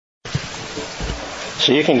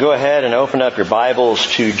So you can go ahead and open up your Bibles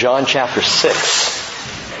to John chapter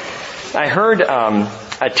 6. I heard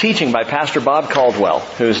a teaching by Pastor Bob Caldwell,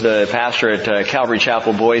 who's the pastor at Calvary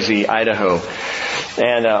Chapel, Boise, Idaho,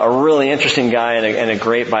 and a really interesting guy and a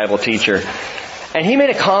great Bible teacher. And he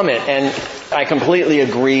made a comment, and I completely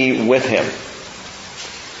agree with him.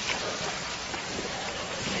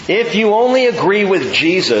 If you only agree with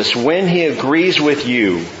Jesus when He agrees with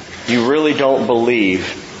you, you really don't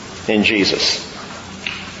believe in Jesus.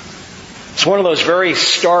 It's one of those very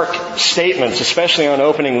stark statements, especially on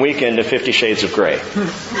opening weekend of 50 Shades of Grey.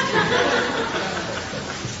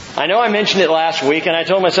 I know I mentioned it last week, and I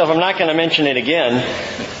told myself I'm not going to mention it again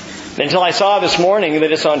until I saw this morning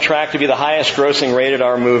that it's on track to be the highest grossing rated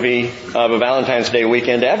R movie of a Valentine's Day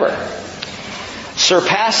weekend ever,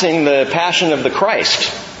 surpassing The Passion of the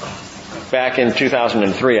Christ back in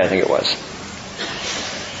 2003, I think it was.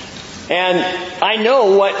 And I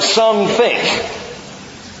know what some think.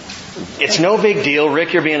 It's no big deal.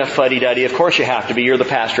 Rick, you're being a fuddy-duddy. Of course you have to be. You're the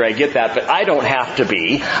pastor. I get that. But I don't have to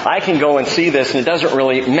be. I can go and see this and it doesn't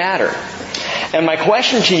really matter. And my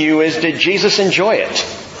question to you is, did Jesus enjoy it?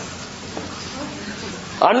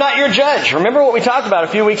 I'm not your judge. Remember what we talked about a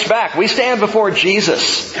few weeks back. We stand before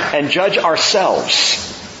Jesus and judge ourselves.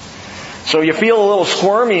 So you feel a little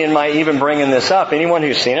squirmy in my even bringing this up. Anyone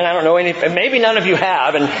who's seen it, I don't know any, maybe none of you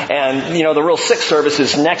have, and you know, the real sick service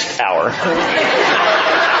is next hour.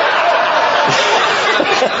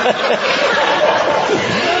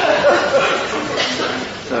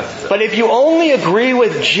 But if you only agree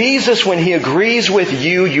with Jesus when He agrees with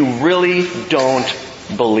you, you really don't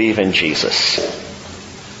believe in Jesus.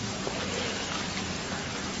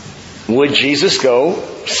 Would Jesus go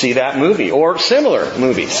see that movie or similar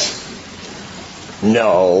movies?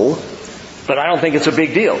 No. But I don't think it's a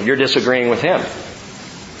big deal. You're disagreeing with Him.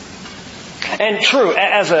 And true,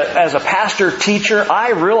 as a pastor, teacher,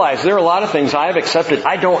 I realize there are a lot of things I have accepted.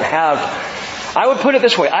 I would put it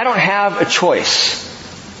this way, I don't have a choice.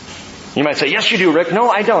 You might say, yes you do, Rick.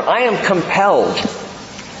 No, I don't. I am compelled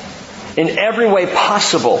in every way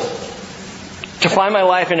possible to find my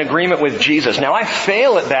life in agreement with Jesus. Now I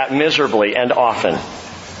fail at that miserably and often.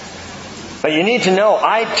 But you need to know,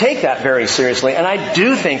 I take that very seriously, and I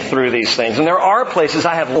do think through these things. And there are places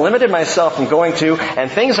I have limited myself from going to, and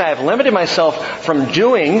things I have limited myself from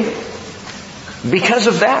doing because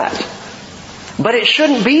of that. But it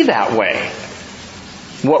shouldn't be that way.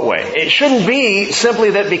 What way? It shouldn't be simply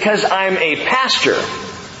that because I'm a pastor,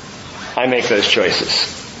 I make those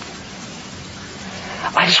choices.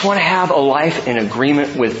 I just want to have a life in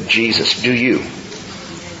agreement with Jesus. Do you?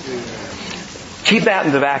 Keep that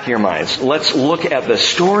in the back of your minds. Let's look at the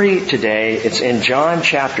story today. It's in John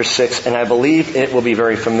chapter 6, and I believe it will be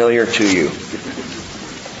very familiar to you.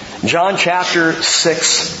 John chapter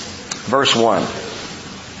 6, verse 1.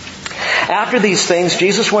 After these things,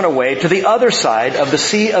 Jesus went away to the other side of the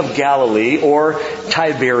Sea of Galilee, or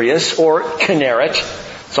Tiberias, or Kinneret.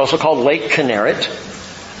 It's also called Lake Kinneret.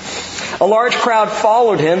 A large crowd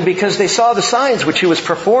followed Him because they saw the signs which He was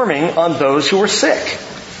performing on those who were sick.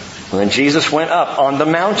 And then Jesus went up on the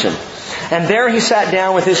mountain. And there He sat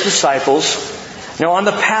down with His disciples. Now on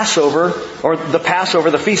the Passover,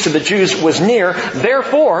 the feast of the Jews was near.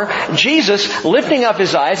 Therefore, Jesus, lifting up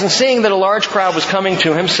His eyes and seeing that a large crowd was coming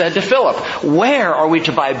to Him, said to Philip, "Where are we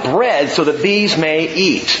to buy bread so that these may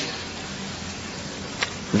eat?"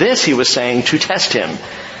 This He was saying to test Him,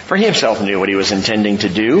 for He Himself knew what He was intending to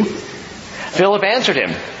do. Philip answered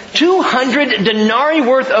Him, 200 denarii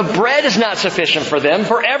worth of bread is not sufficient for them,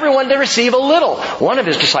 for everyone to receive a little. One of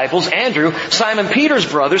His disciples, Andrew, Simon Peter's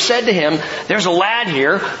brother, said to Him, "There's a lad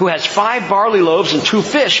here who has 5 barley loaves and 2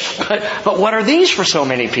 fish, but what are these for so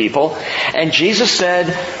many people?" And Jesus said,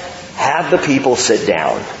 "Have the people sit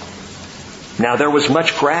down." Now there was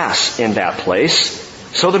much grass in that place,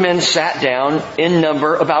 so the men sat down, in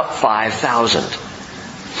number about 5,000.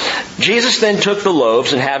 Jesus then took the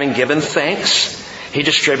loaves, and having given thanks, He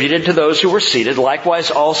distributed to those who were seated,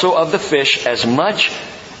 likewise also of the fish, as much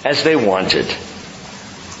as they wanted.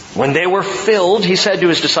 When they were filled, He said to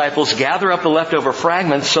His disciples, "Gather up the leftover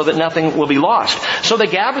fragments so that nothing will be lost." So they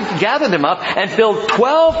gathered them up and filled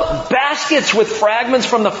 12 baskets with fragments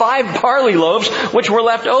from the 5 barley loaves which were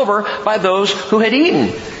left over by those who had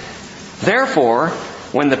eaten. Therefore,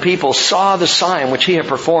 when the people saw the sign which He had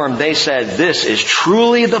performed, they said, "This is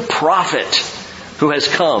truly the prophet who has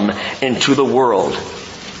come into the world."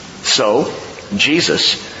 So,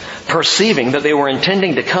 Jesus, perceiving that they were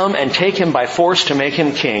intending to come and take Him by force to make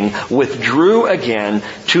Him king, withdrew again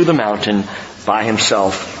to the mountain by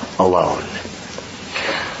Himself alone.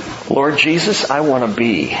 Lord Jesus, I want to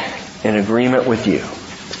be in agreement with You.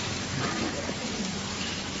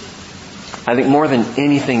 I think more than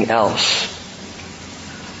anything else.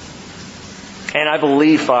 And I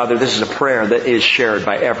believe, Father, this is a prayer that is shared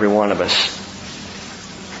by every one of us.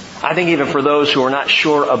 I think even for those who are not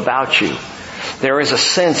sure about You, there is a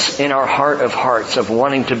sense in our heart of hearts of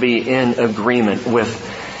wanting to be in agreement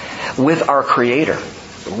with our Creator,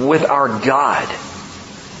 with our God.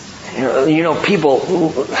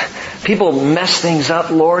 People mess things up,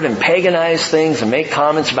 Lord, and paganize things and make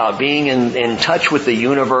comments about being in touch with the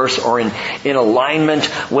universe or in alignment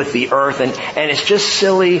with the earth. And it's just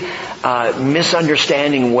silly,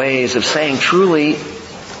 misunderstanding ways of saying truly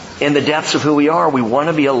in the depths of who we are, we want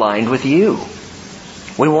to be aligned with You.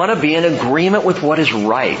 We want to be in agreement with what is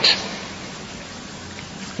right.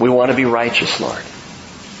 We want to be righteous, Lord.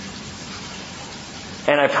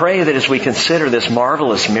 And I pray that as we consider this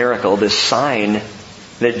marvelous miracle, this sign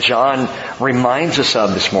that John reminds us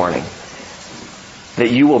of this morning,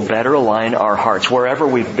 that You will better align our hearts wherever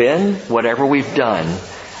we've been, whatever we've done,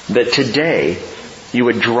 that today You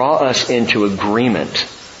would draw us into agreement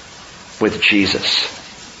with Jesus.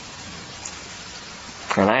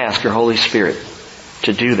 And I ask Your Holy Spirit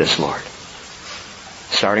to do this, Lord,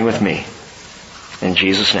 starting with me. In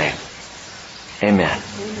Jesus' name, amen.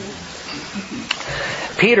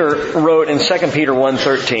 Peter wrote in 2 Peter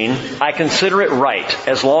 1:13, I consider it right,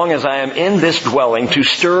 as long as I am in this dwelling, to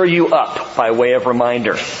stir you up by way of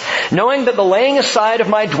reminder, knowing that the laying aside of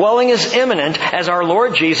my dwelling is imminent, as our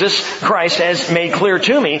Lord Jesus Christ has made clear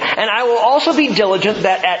to me, and I will also be diligent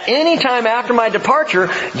that at any time after my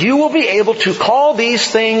departure, you will be able to call these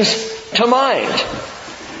things to mind.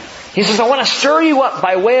 He says, I want to stir you up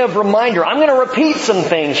by way of reminder. I'm going to repeat some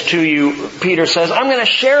things to you, Peter says. I'm going to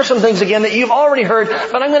share some things again that you've already heard,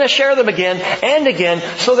 but I'm going to share them again and again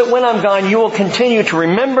so that when I'm gone, you will continue to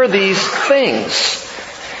remember these things.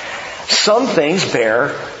 Some things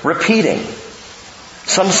bear repeating.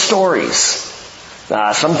 Some stories.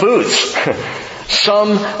 Some foods.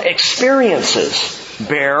 Some experiences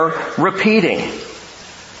bear repeating.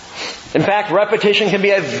 In fact, repetition can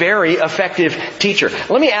be a very effective teacher.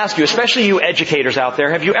 Let me ask you, especially you educators out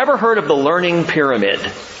there, have you ever heard of the learning pyramid?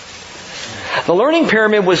 The learning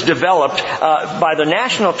pyramid was developed by the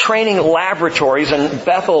National Training Laboratories in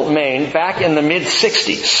Bethel, Maine, back in the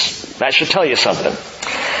mid-60s. That should tell you something.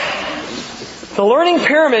 The learning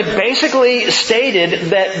pyramid basically stated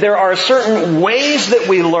that there are certain ways that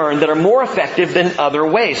we learn that are more effective than other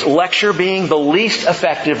ways. Lecture being the least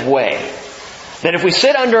effective way. That if we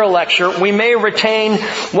sit under a lecture, we may retain,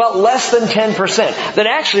 less than 10%. That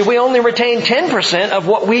actually we only retain 10% of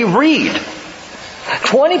what we read.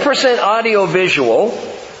 20% audio-visual,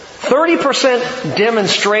 30%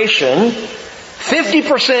 demonstration,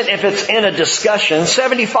 50% if it's in a discussion,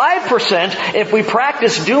 75% if we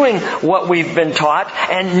practice doing what we've been taught,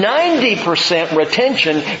 and 90%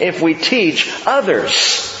 retention if we teach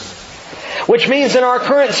others. Which means in our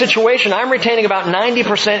current situation, I'm retaining about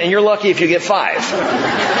 90% and you're lucky if you get 5.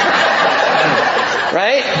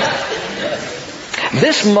 Right?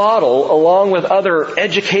 This model, along with other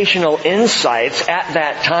educational insights at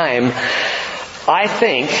that time, I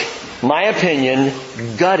think, my opinion,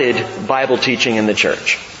 gutted Bible teaching in the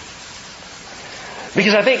church.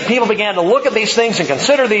 Because I think people began to look at these things and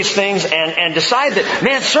consider these things and decide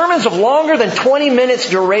that, sermons of longer than 20 minutes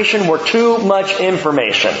duration were too much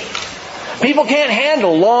information. People can't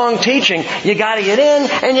handle long teaching. You gotta get in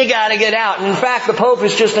and you gotta get out. And in fact, the Pope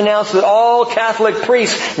has just announced that all Catholic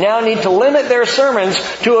priests now need to limit their sermons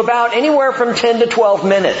to about anywhere from 10 to 12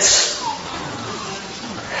 minutes.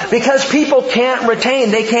 Because people can't retain,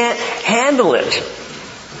 they can't handle it.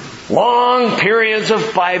 Long periods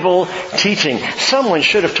of Bible teaching. Someone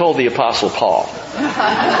should have told the Apostle Paul.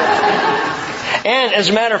 And as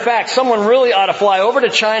a matter of fact, someone really ought to fly over to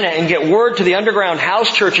China and get word to the underground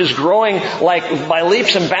house churches growing like by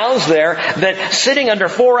leaps and bounds there that sitting under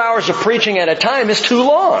 4 hours of preaching at a time is too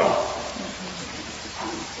long.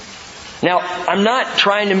 Now, I'm not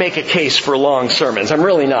trying to make a case for long sermons. I'm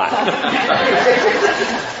really not.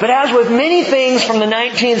 But as with many things from the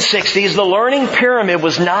 1960s, the learning pyramid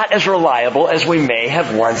was not as reliable as we may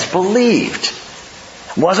have once believed.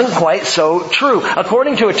 Wasn't quite so true.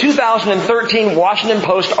 According to a 2013 Washington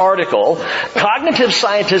Post article, cognitive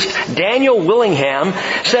scientist Daniel Willingham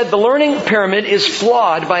said the learning pyramid is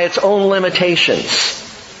flawed by its own limitations.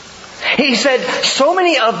 He said so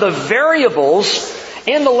many of the variables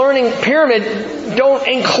in the learning pyramid don't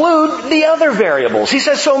include the other variables. He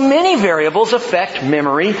says so many variables affect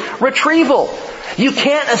memory retrieval. You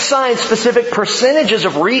can't assign specific percentages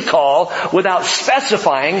of recall without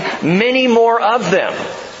specifying many more of them.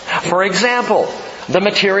 For example, the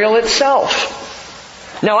material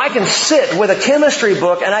itself. Now I can sit with a chemistry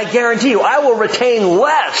book and I guarantee you I will retain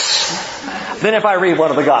less than if I read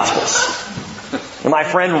one of the Gospels. And my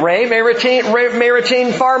friend Ray may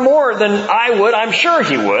retain far more than I would. I'm sure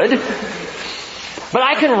he would. But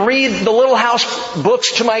I can read the Little House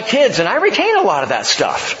books to my kids and I retain a lot of that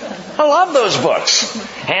stuff. I love those books.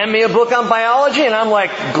 Hand me a book on biology and I'm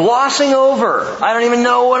like glossing over. I don't even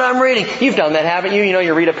know what I'm reading. You've done that, haven't you? You know,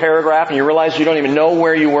 you read a paragraph and you realize you don't even know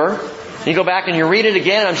where you were. You go back and you read it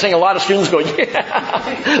again. I'm seeing a lot of students go,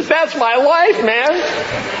 yeah, that's my life, man.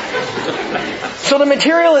 So the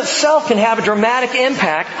material itself can have a dramatic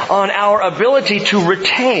impact on our ability to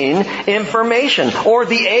retain information, or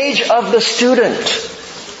the age of the student.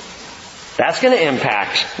 That's going to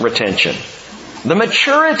impact retention. The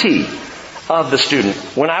maturity of the student.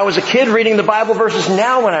 When I was a kid reading the Bible versus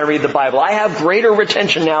now when I read the Bible, I have greater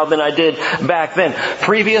retention now than I did back then.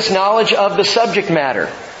 Previous knowledge of the subject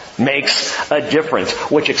matter makes a difference,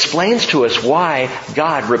 which explains to us why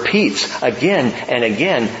God repeats again and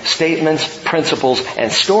again statements, principles,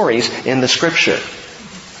 and stories in the Scripture.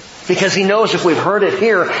 Because He knows if we've heard it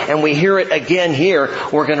here and we hear it again here,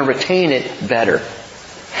 we're going to retain it better.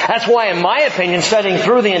 That's why, in my opinion, studying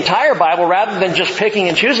through the entire Bible rather than just picking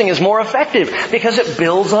and choosing is more effective, because it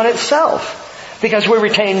builds on itself. Because we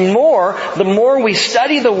retain more, the more we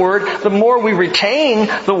study the Word, the more we retain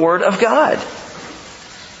the Word of God.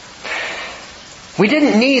 We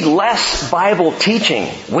didn't need less Bible teaching.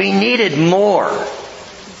 We needed more.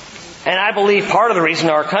 And I believe part of the reason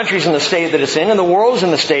our country's in the state that it's in and the world's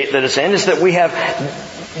in the state that it's in is that we have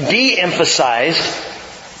de-emphasized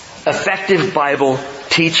effective Bible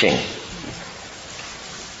teaching.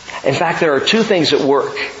 In fact, there are two things at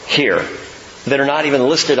work here that are not even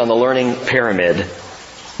listed on the learning pyramid.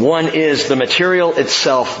 One is the material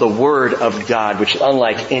itself, the Word of God, which is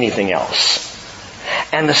unlike anything else.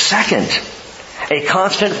 And the second, a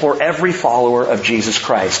constant for every follower of Jesus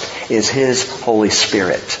Christ, is His Holy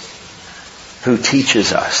Spirit, who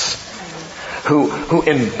teaches us, who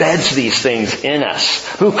embeds these things in us,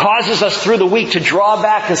 who causes us through the week to draw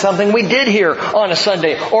back to something we did here on a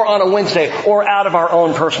Sunday or on a Wednesday or out of our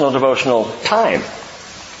own personal devotional time.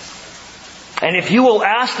 And if you will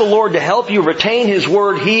ask the Lord to help you retain His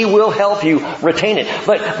Word, He will help you retain it.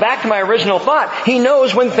 But back to my original thought, He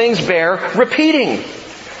knows when things bear repeating.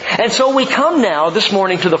 And so we come now this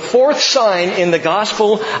morning to the fourth sign in the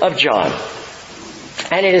Gospel of John.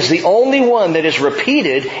 And it is the only one that is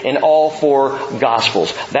repeated in all four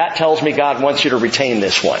Gospels. That tells me God wants you to retain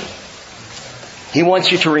this one. He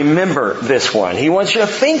wants you to remember this one. He wants you to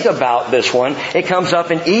think about this one. It comes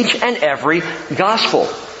up in each and every Gospel.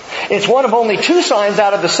 It's one of only two signs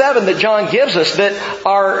out of the 7 that John gives us that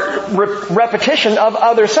are repetition of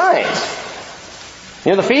other signs.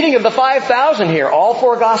 You know, the feeding of the 5,000 here, all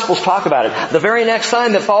four Gospels talk about it. The very next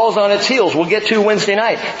sign that follows on its heels, we'll get to Wednesday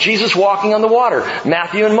night. Jesus walking on the water.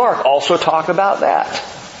 Matthew and Mark also talk about that.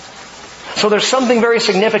 So there's something very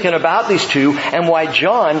significant about these two, and why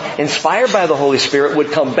John, inspired by the Holy Spirit,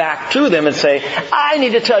 would come back to them and say, I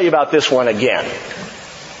need to tell you about this one again.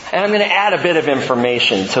 And I'm going to add a bit of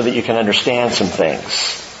information so that you can understand some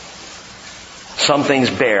things. Some things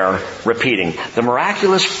bear repeating. The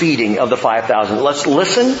miraculous feeding of the 5,000. Let's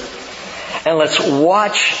listen and let's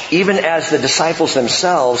watch, even as the disciples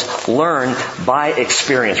themselves learn by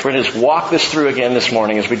experience. We're going to just walk this through again this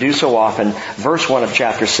morning, as we do so often. Verse 1 of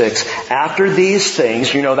chapter 6. After these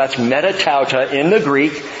things, you know that's metatauta in the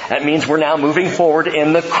Greek. That means we're now moving forward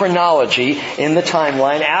in the chronology, in the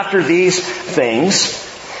timeline. After these things,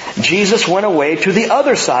 Jesus went away to the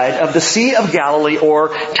other side of the Sea of Galilee, or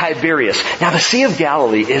Tiberias. Now, the Sea of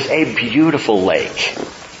Galilee is a beautiful lake.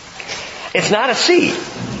 It's not a sea.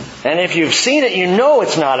 And if you've seen it, you know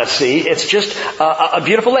it's not a sea. It's just a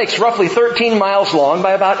beautiful lake. It's roughly 13 miles long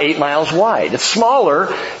by about 8 miles wide. It's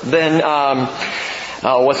smaller than,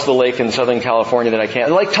 what's the lake in Southern California that I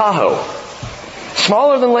can't? Lake Tahoe.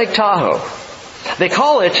 Smaller than Lake Tahoe. They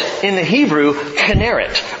call it, in the Hebrew,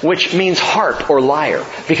 Kinneret, which means harp or lyre.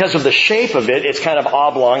 Because of the shape of it, it's kind of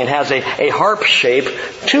oblong and has a harp shape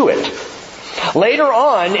to it. Later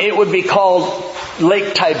on, it would be called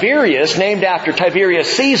Lake Tiberias, named after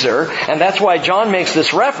Tiberius Caesar, and that's why John makes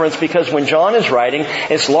this reference, because when John is writing,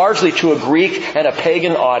 it's largely to a Greek and a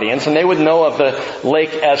pagan audience, and they would know of the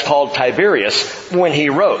lake as called Tiberias when he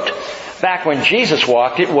wrote. Back when Jesus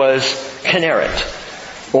walked, it was Kinneret,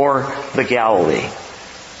 or the Galilee.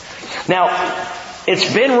 Now,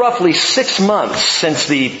 it's been roughly 6 months since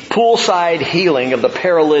the poolside healing of the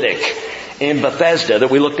paralytic in Bethesda that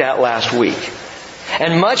we looked at last week.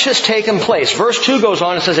 And much has taken place. Verse 2 goes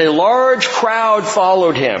on and says, a large crowd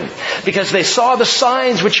followed him because they saw the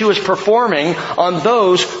signs which he was performing on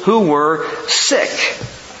those who were sick.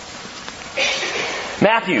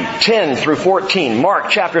 Matthew 10 through 14, Mark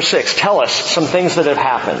chapter 6 tell us some things that have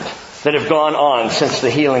happened, that have gone on since the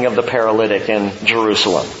healing of the paralytic in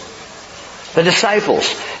Jerusalem. The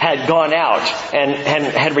disciples had gone out and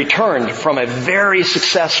had returned from a very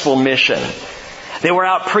successful mission. They were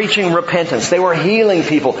out preaching repentance. They were healing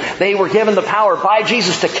people. They were given the power by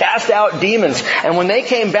Jesus to cast out demons. And when they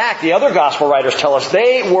came back, the other gospel writers tell us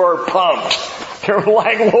they were pumped. They were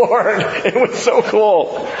like, Lord, it was so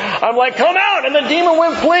cool. I'm like, come out! And the demon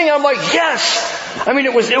went fleeing. I'm like, yes! I mean,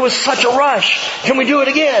 it was such a rush. Can we do it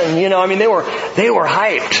again? You know, I mean, they were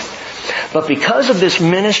hyped. But because of this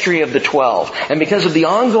ministry of the 12, and because of the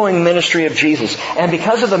ongoing ministry of Jesus, and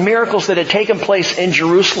because of the miracles that had taken place in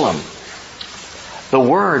Jerusalem, the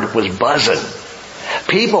word was buzzing.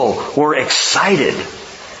 People were excited.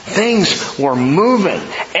 Things were moving.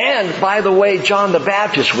 And, by the way, John the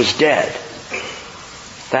Baptist was dead.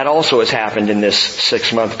 That also has happened in this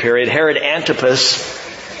 6-month period. Herod Antipas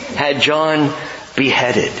had John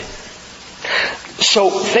beheaded. So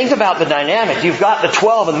think about the dynamic. You've got the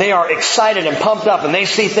 12 and they are excited and pumped up and they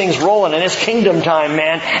see things rolling and it's kingdom time,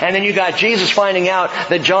 man. And then you got Jesus finding out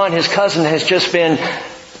that John, his cousin, has just been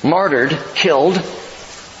martyred, killed.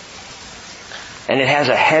 And it has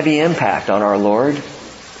a heavy impact on our Lord,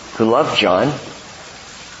 who loved John,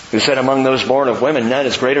 who said, among those born of women, none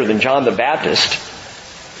is greater than John the Baptist.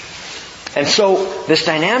 And so this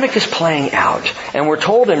dynamic is playing out. And we're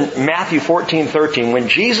told in Matthew 14:13, when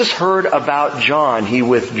Jesus heard about John, he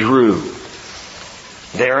withdrew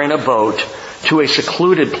there in a boat to a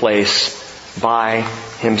secluded place by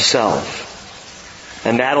himself.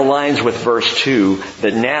 And that aligns with verse 2,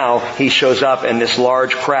 that now he shows up and this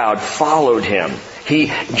large crowd followed him. He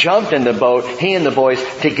jumped in the boat, he and the boys,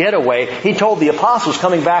 to get away. He told the apostles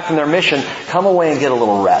coming back from their mission, come away and get a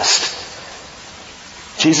little rest.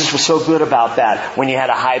 Jesus was so good about that. When you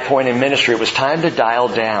had a high point in ministry, it was time to dial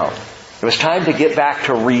down. It was time to get back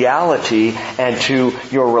to reality and to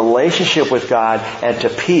your relationship with God and to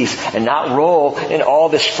peace and not roll in all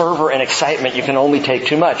this fervor and excitement. You can only take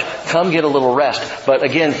too much. Come get a little rest. But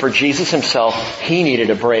again, for Jesus himself, he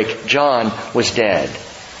needed a break. John was dead.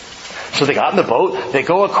 So they got in the boat, they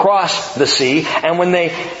go across the sea, and when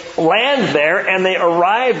they land there and they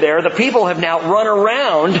arrive there, the people have now run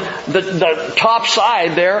around the top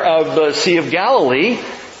side there of the Sea of Galilee,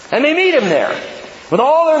 and they meet him there. With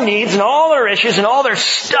all their needs and all their issues and all their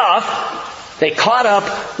stuff, they caught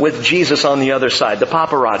up with Jesus on the other side, the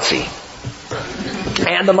paparazzi.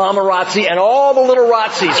 And the mamarazzi and all the little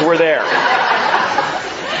razzis were there.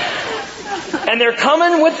 And they're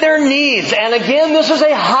coming with their needs. And again, this is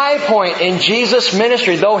a high point in Jesus'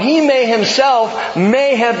 ministry. Though he himself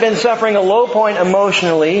may have been suffering a low point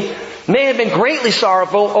emotionally, may have been greatly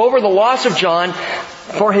sorrowful over the loss of John,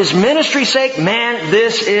 for his ministry's sake, man,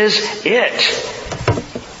 this is it.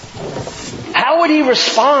 How would he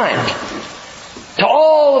respond to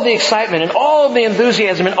all of the excitement and all of the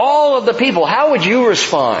enthusiasm and all of the people? How would you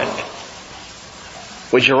respond?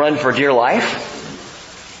 Would you run for dear life?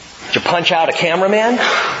 Would you punch out a cameraman?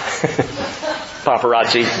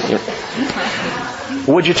 Paparazzi.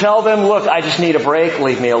 Would you tell them, look, I just need a break,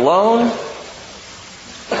 leave me alone?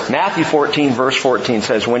 Matthew 14 verse 14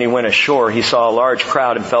 says, when he went ashore, he saw a large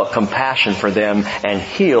crowd and felt compassion for them and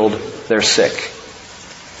healed their sick.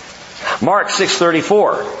 Mark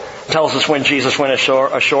 6:34 tells us when Jesus went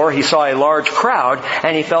ashore, he saw a large crowd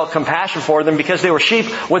and he felt compassion for them because they were sheep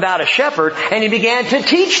without a shepherd, and he began to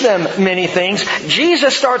teach them many things.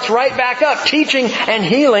 Jesus starts right back up, teaching and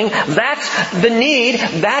healing. That's the need.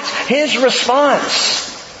 That's his response.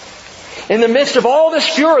 In the midst of all this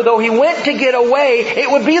furor, though he went to get away, it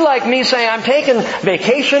would be like me saying, I'm taking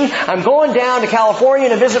vacation, I'm going down to California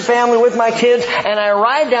to visit family with my kids, and I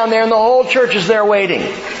arrive down there and the whole church is there waiting.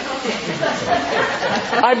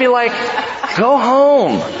 I'd be like, go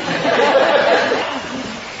home.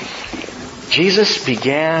 Jesus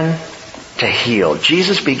began to heal.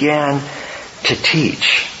 Jesus began to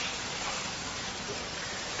teach.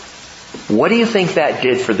 What do you think that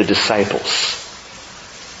did for the disciples?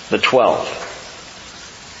 The 12.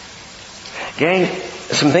 Gang,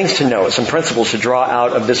 some things to note, some principles to draw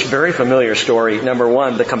out of this very familiar story. Number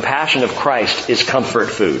one, the compassion of Christ is comfort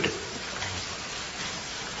food.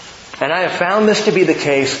 And I have found this to be the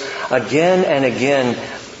case again and again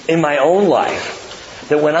in my own life.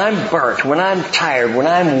 That when I'm burnt, when I'm tired, when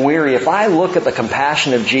I'm weary, if I look at the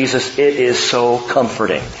compassion of Jesus, it is so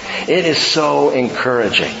comforting. It is so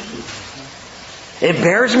encouraging. It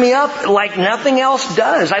bears me up like nothing else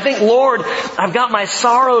does. I think, Lord, I've got my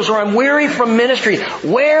sorrows, or I'm weary from ministry.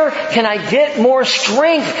 Where can I get more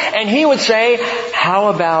strength? And He would say, how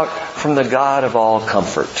about from the God of all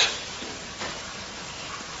comfort?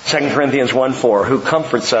 2 Corinthians 1:4, who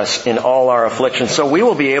comforts us in all our afflictions. So we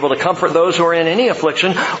will be able to comfort those who are in any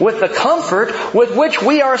affliction with the comfort with which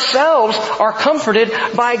we ourselves are comforted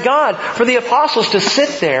by God. For the apostles to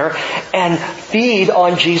sit there and feed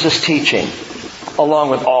on Jesus' teaching, along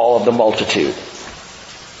with all of the multitude.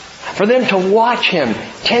 For them to watch Him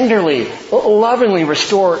tenderly, lovingly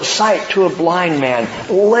restore sight to a blind man,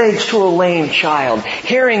 legs to a lame child,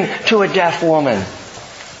 hearing to a deaf woman.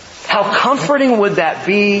 How comforting would that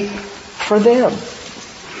be for them?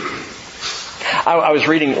 I was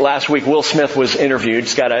reading last week, Will Smith was interviewed.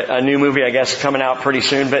 He's got a new movie, I guess, coming out pretty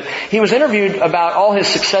soon. But he was interviewed about all his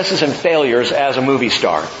successes and failures as a movie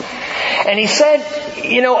star. And he said,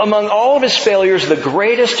 among all of his failures, the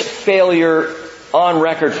greatest failure on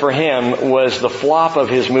record for him was the flop of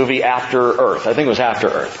his movie After Earth. I think it was After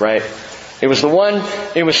Earth, right? It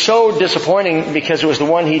was so disappointing because it was the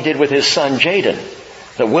one he did with his son Jaden.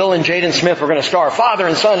 That Will and Jaden Smith were going to star father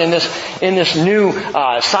and son in this new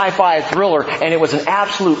sci-fi thriller, and it was an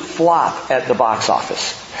absolute flop at the box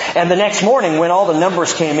office. And the next morning, when all the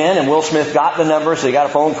numbers came in, and Will Smith got the numbers, he got a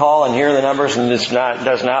phone call, and here are the numbers, and this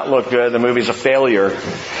does not look good. The movie's a failure.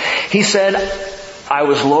 He said, I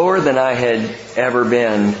was lower than I had ever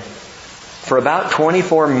been for about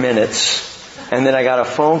 24 minutes, and then I got a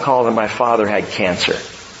phone call that my father had cancer.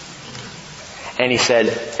 And he said,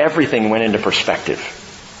 everything went into perspective.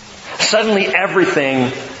 Suddenly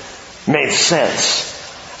everything made sense.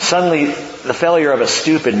 Suddenly the failure of a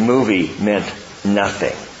stupid movie meant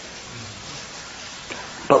nothing.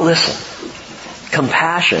 But listen,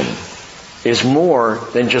 compassion is more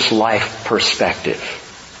than just life perspective.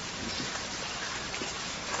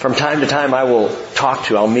 From time to time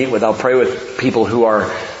I'll pray with people who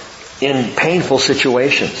are in painful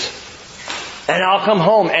situations. And I'll come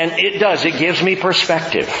home, and it gives me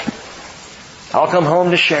perspective. I'll come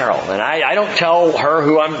home to Cheryl, and I don't tell her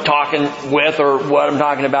who I'm talking with or what I'm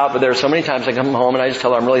talking about, but there are so many times I come home and I just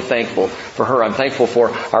tell her I'm really thankful for her. I'm thankful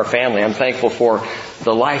for our family. I'm thankful for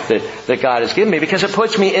the life that God has given me, because it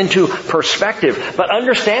puts me into perspective. But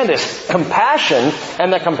understand this, compassion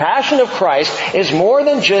and the compassion of Christ is more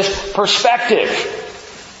than just perspective.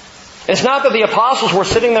 It's not that the apostles were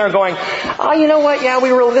sitting there going, you know what? Yeah,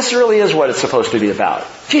 this really is what it's supposed to be about.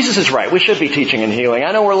 Jesus is right. We should be teaching and healing.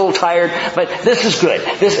 I know we're a little tired, but this is good.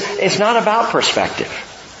 It's not about perspective.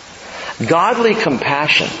 Godly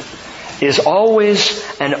compassion is always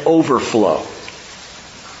an overflow.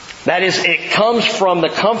 That is, it comes from the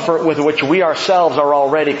comfort with which we ourselves are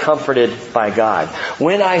already comforted by God.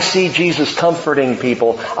 When I see Jesus comforting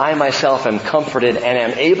people, I myself am comforted and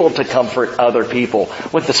am able to comfort other people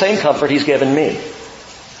with the same comfort He's given me,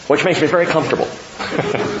 which makes me very comfortable.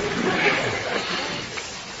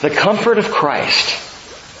 The comfort of Christ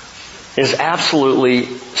is absolutely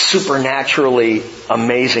supernaturally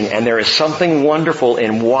amazing, and there is something wonderful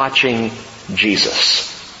in watching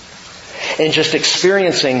Jesus. And just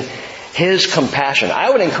experiencing His compassion. I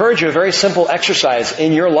would encourage you a very simple exercise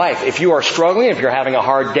in your life. If you are struggling, if you're having a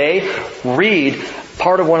hard day, read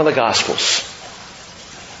part of one of the Gospels.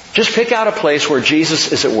 Just pick out a place where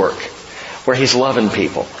Jesus is at work, where He's loving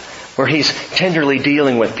people, where He's tenderly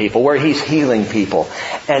dealing with people, where He's healing people,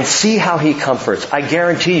 and see how He comforts. I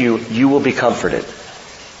guarantee you, you will be comforted.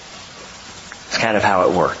 It's kind of how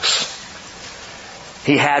it works.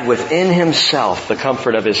 He had within Himself the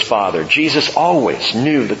comfort of His Father. Jesus always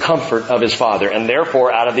knew the comfort of His Father, and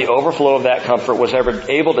therefore out of the overflow of that comfort was ever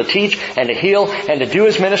able to teach and to heal and to do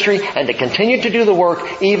His ministry and to continue to do the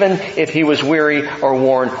work even if He was weary or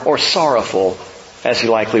worn or sorrowful, as He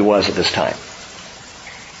likely was at this time.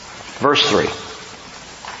 Verse 3.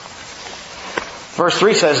 Verse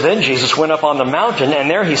 3 says, Then Jesus went up on the mountain, and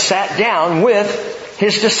there He sat down with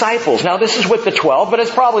His disciples. Now this is with the 12, but it's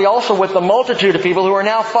probably also with the multitude of people who are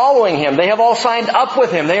now following Him. They have all signed up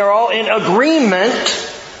with Him. They are all in agreement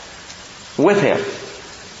with Him.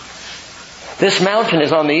 This mountain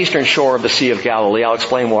is on the eastern shore of the Sea of Galilee. I'll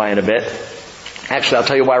explain why in a bit. Actually, I'll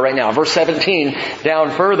tell you why right now. Verse 17 down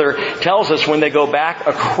further tells us when they go back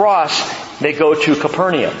across, they go to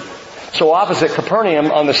Capernaum. So opposite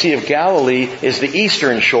Capernaum on the Sea of Galilee is the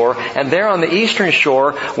eastern shore. And there on the eastern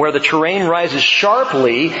shore, where the terrain rises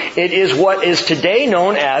sharply, it is what is today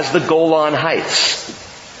known as the Golan Heights.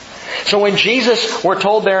 So when Jesus, we're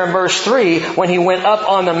told there in verse 3, when He went up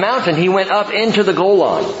on the mountain, He went up into the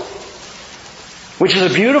Golan, which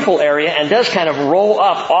is a beautiful area and does kind of roll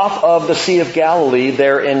up off of the Sea of Galilee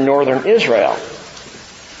there in northern Israel.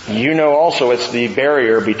 You know also it's the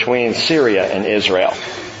barrier between Syria and Israel.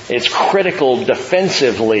 It's critical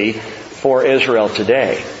defensively for Israel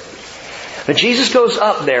today. But Jesus goes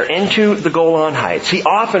up there into the Golan Heights. He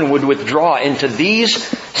often would withdraw into these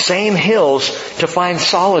same hills to find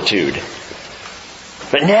solitude.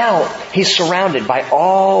 But now he's surrounded by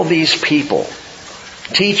all these people,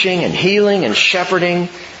 teaching and healing and shepherding.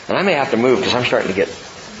 And I may have to move because I'm starting to get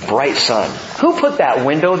bright sun. Who put that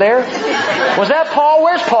window there? Was that Paul?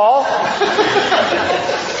 Where's Paul?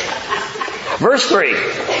 Verse 3.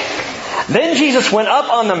 Then Jesus went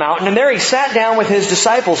up on the mountain, and there he sat down with his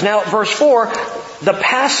disciples. Now, verse 4, the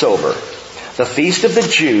Passover, the feast of the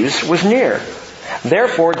Jews, was near.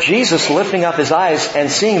 Therefore, Jesus, lifting up his eyes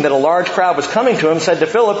and seeing that a large crowd was coming to him, said to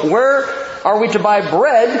Philip, "Where are we to buy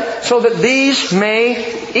bread so that these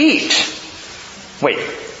may eat?" Wait,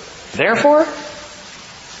 therefore?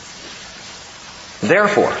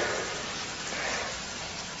 Therefore.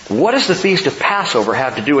 What does the Feast of Passover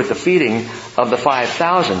have to do with the feeding of the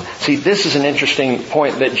 5,000? See, this is an interesting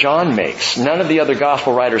point that John makes. None of the other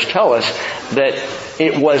gospel writers tell us that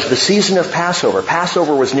it was the season of Passover.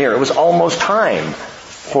 Passover was near. It was almost time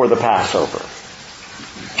for the Passover.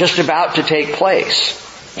 Just about to take place.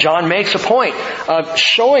 John makes a point of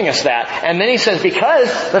showing us that. And then he says, because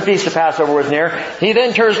the Feast of Passover was near, he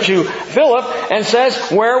then turns to Philip and says,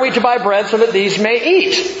 "Where are we to buy bread so that these may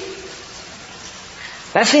eat?"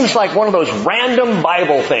 That seems like one of those random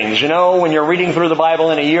Bible things, you know, when you're reading through the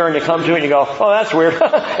Bible in a year and you come to it and you go, "Oh, that's weird,"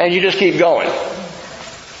 and you just keep going.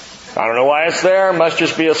 I don't know why it's there. It must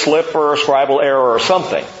just be a slip or a scribal error or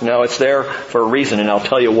something. No, it's there for a reason, and I'll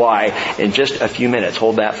tell you why in just a few minutes.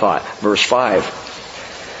 Hold that thought. Verse 5.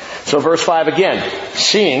 So verse 5 again,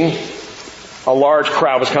 seeing a large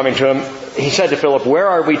crowd was coming to him, he said to Philip, "Where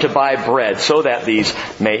are we to buy bread so that these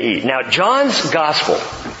may eat?" Now, John's gospel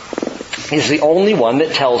is the only one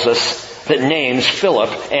that tells us, that names Philip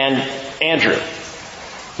and Andrew.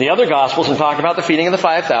 The other Gospels, in talking about the feeding of the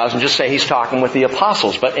 5,000, just say he's talking with the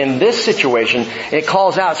apostles. But in this situation, it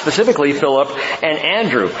calls out specifically Philip and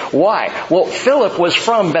Andrew. Why? Well, Philip was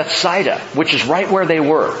from Bethsaida, which is right where they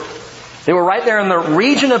were. They were right there in the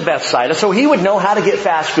region of Bethsaida, so he would know how to get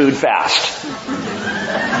fast food fast.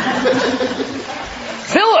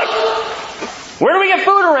 Philip! Where do we get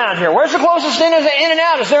food around here? Where's the closest In and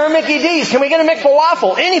Out? Is there a Mickey D's? Can we get a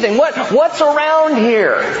McFalafel? Anything. What's around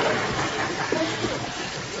here?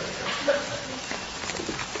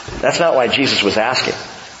 That's not why Jesus was asking.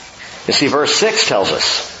 You see, verse 6 tells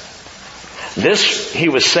us, this he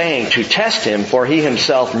was saying to test him, for he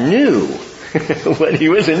himself knew what he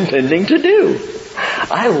was intending to do.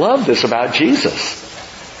 I love this about Jesus.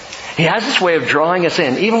 He has this way of drawing us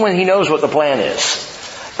in, even when he knows what the plan is.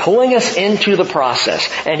 Pulling us into the process.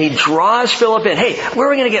 And he draws Philip in. Hey, where are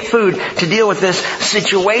we going to get food to deal with this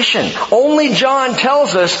situation? Only John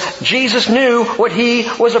tells us Jesus knew what he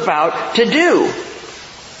was about to do.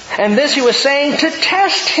 And this he was saying to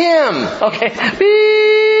test him. Okay,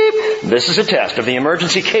 beep. This is a test of the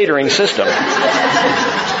emergency catering system.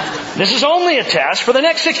 This is only a test. For the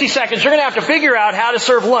next 60 seconds, you're going to have to figure out how to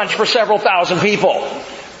serve lunch for several thousand people.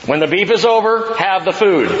 When the beep is over, have the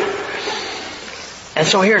food. And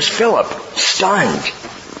so here's Philip, stunned.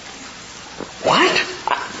 What?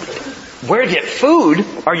 Where to get food?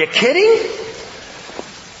 Are you kidding?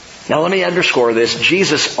 Now let me underscore this.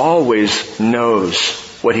 Jesus always knows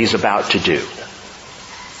what he's about to do.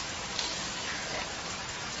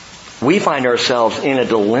 We find ourselves in a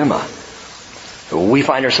dilemma. We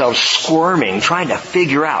find ourselves squirming, trying to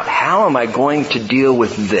figure out, how am I going to deal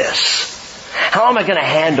with this? How am I going to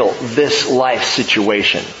handle this life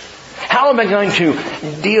situation? How am I going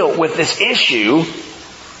to deal with this issue?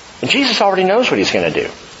 And Jesus already knows what he's going to do.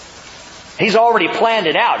 He's already planned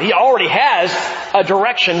it out. He already has a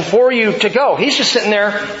direction for you to go. He's just sitting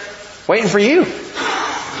there waiting for you.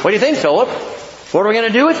 What do you think, Philip? What are we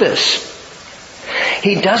going to do with this?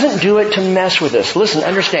 He doesn't do it to mess with us. Listen,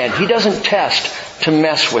 understand, he doesn't test to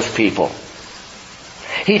mess with people.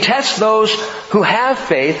 He tests those who have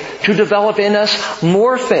faith to develop in us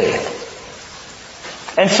more faith.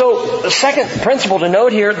 And so, the second principle to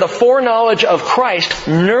note here, the foreknowledge of Christ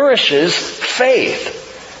nourishes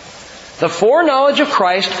faith. The foreknowledge of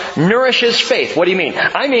Christ nourishes faith. What do you mean?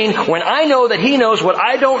 I mean, when I know that he knows what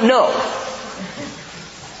I don't know,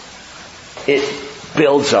 it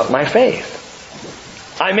builds up my faith.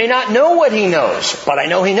 I may not know what he knows, but I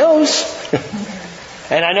know he knows.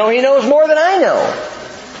 And I know he knows more than I know.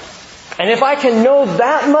 And if I can know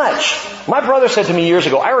that much, my brother said to me years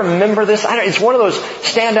ago, I remember this, it's one of those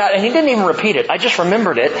standout, and he didn't even repeat it, I just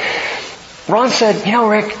remembered it. Ron said,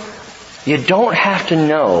 Rick, you don't have to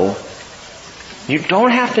know You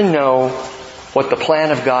don't have to know what the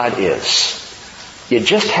plan of God is. You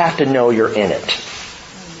just have to know you're in it.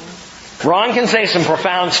 Ron can say some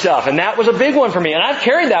profound stuff, and that was a big one for me, and I've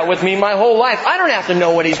carried that with me my whole life. I don't have to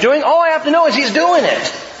know what he's doing. All I have to know is he's doing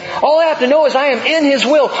it. All I have to know is I am in his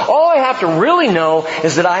will. All I have to really know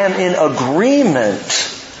is that I am in agreement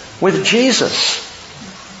with Jesus.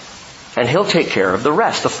 And he'll take care of the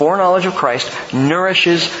rest. The foreknowledge of Christ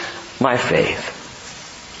nourishes my faith.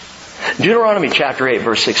 Deuteronomy chapter 8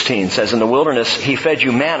 verse 16 says, in the wilderness he fed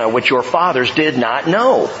you manna which your fathers did not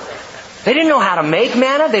know. They didn't know how to make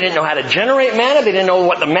manna. They didn't know how to generate manna. They didn't know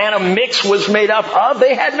what the manna mix was made up of.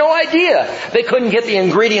 They had no idea. They couldn't get the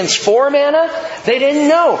ingredients for manna. They didn't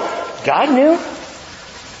know. God knew.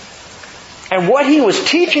 And what he was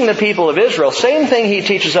teaching the people of Israel, same thing he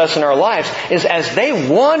teaches us in our lives, is as they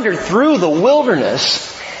wandered through the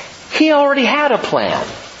wilderness, he already had a plan.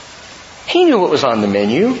 He knew what was on the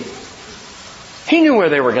menu. He knew where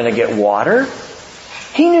they were going to get water.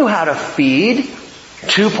 He knew how to feed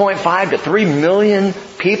 2.5 to 3 million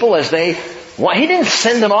people as they... He didn't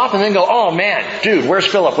send them off and then go, oh man, dude, where's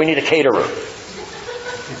Philip? We need a caterer.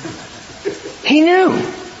 He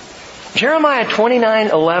knew. Jeremiah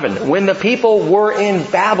 29:11, when the people were in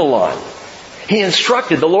Babylon,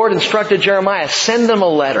 the Lord instructed Jeremiah, send them a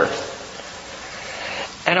letter.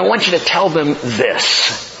 And I want you to tell them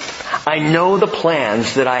this. I know the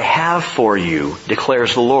plans that I have for you,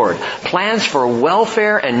 declares the Lord. Plans for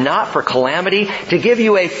welfare and not for calamity, to give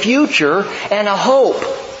you a future and a hope.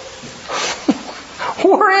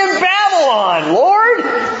 We're in Babylon, Lord!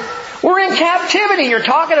 We're in captivity. You're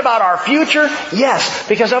talking about our future? Yes,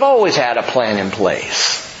 because I've always had a plan in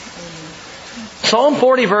place. Psalm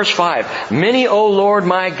 40 verse 5. Many, O Lord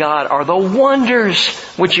my God, are the wonders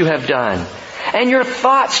which you have done. And your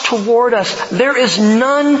thoughts toward us, there is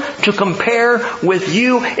none to compare with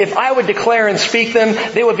you. If I would declare and speak them,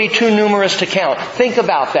 they would be too numerous to count. Think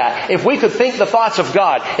about that. If we could think the thoughts of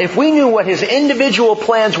God, if we knew what His individual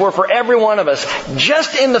plans were for every one of us,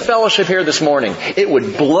 just in the fellowship here this morning, it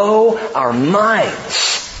would blow our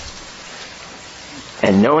minds.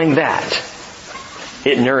 And knowing that,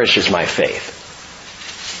 it nourishes my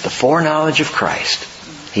faith. The foreknowledge of Christ.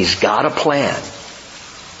 He's got a plan.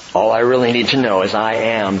 All I really need to know is I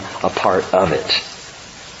am a part of it.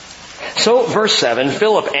 So, verse 7,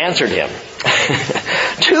 Philip answered him,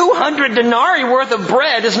 200 denarii worth of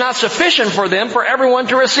bread is not sufficient for them, for everyone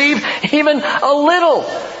to receive even a little.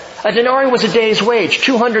 A denarii was a day's wage,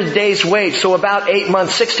 200 days' wage, so about 8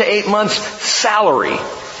 months, 6 to 8 months' salary,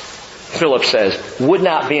 Philip says, would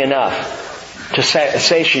not be enough to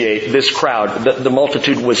satiate this crowd. The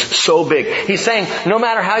multitude was so big. He's saying, no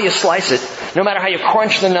matter how you slice it, no matter how you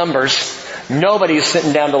crunch the numbers, nobody's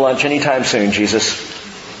sitting down to lunch anytime soon, Jesus.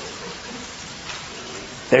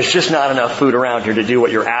 There's just not enough food around here to do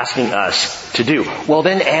what you're asking us to do. Well,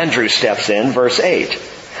 then Andrew steps in, verse 8.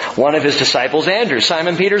 One of his disciples, Andrew,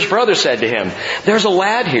 Simon Peter's brother, said to him, there's a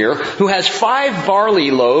lad here who has 5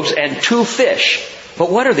 barley loaves and 2 fish. But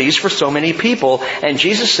what are these for so many people? And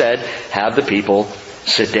Jesus said, have the people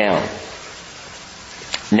sit down.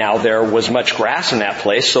 Now there was much grass in that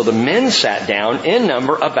place, so the men sat down, in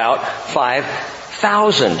number about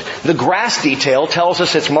 5,000. The grass detail tells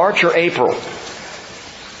us it's March or April.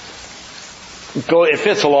 It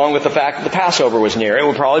fits along with the fact that the Passover was near. It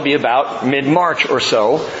would probably be about mid-March or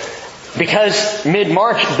so. Because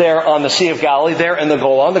mid-March there on the Sea of Galilee, there in the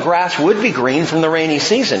Golan, the grass would be green from the rainy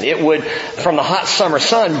season. It would, from the hot summer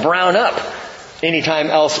sun, brown up any time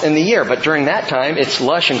else in the year. But during that time, it's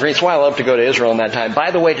lush and green. That's why I love to go to Israel in that time.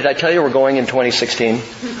 By the way, did I tell you we're going in 2016?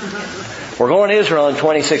 We're going to Israel in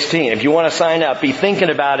 2016. If you want to sign up, be thinking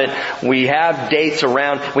about it. We have dates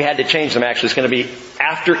around. We had to change them actually. It's going to be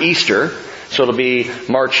after Easter. So it'll be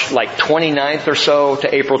March like 29th or so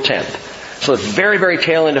to April 10th. So it's very, very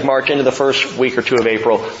tail end of March into the first week or 2 of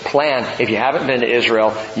April. Plan. If you haven't been to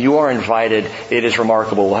Israel, you are invited. It is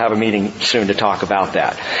remarkable. We'll have a meeting soon to talk about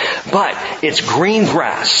that. But it's green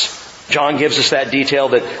grass. John gives us that detail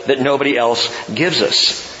that nobody else gives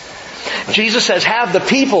us. Jesus says, have the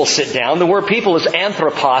people sit down. The word people is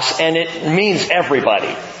anthropos, and it means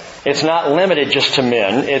everybody. It's not limited just to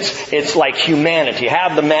men. It's like humanity.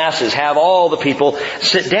 Have the masses, have all the people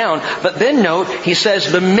sit down. But then note, he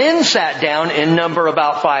says the men sat down in number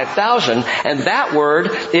about 5,000, and that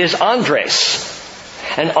word is andres.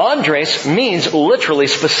 And andres means literally,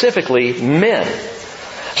 specifically, men.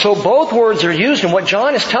 So both words are used, and what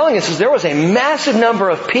John is telling us is there was a massive number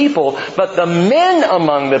of people, but the men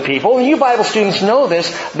among the people, and you Bible students know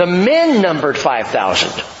this, the men numbered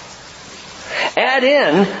 5,000. Add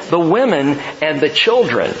in the women and the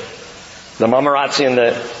children, the mamarazzi and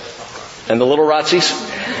the and the little Rutsies.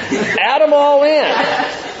 Add them all in.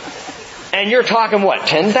 And you're talking what,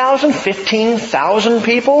 10,000, 15,000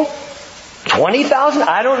 people? 20,000?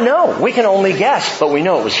 I don't know. We can only guess, but we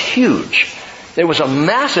know it was huge. There was a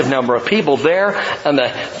massive number of people there on the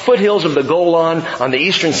foothills of the Golan, on the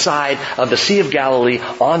eastern side of the Sea of Galilee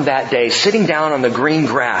on that day, sitting down on the green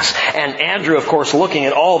grass. And Andrew, of course, looking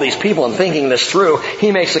at all these people and thinking this through,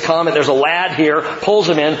 he makes a comment, there's a lad here, pulls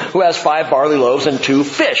him in, who has 5 barley loaves and 2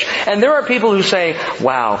 fish. And there are people who say,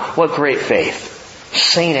 wow, what great faith.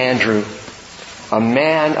 St. Andrew, a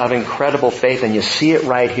man of incredible faith, and you see it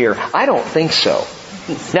right here. I don't think so.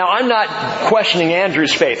 Now, I'm not questioning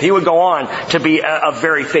Andrew's faith. He would go on to be a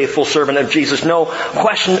very faithful servant of Jesus. No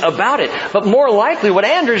question about it. But more likely, what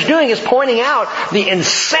Andrew's doing is pointing out the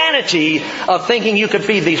insanity of thinking you could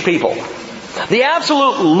feed these people. The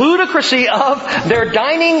absolute ludicrousy of their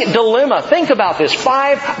dining dilemma. Think about this.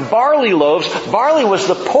 5 barley loaves. Barley was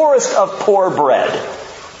the poorest of poor bread.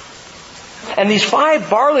 And these 5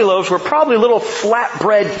 barley loaves were probably little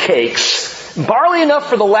flatbread cakes. Barley enough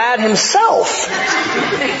for the lad himself.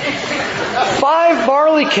 5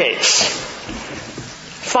 barley cakes.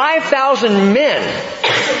 5,000 men.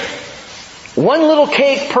 1 little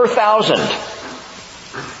cake per 1,000.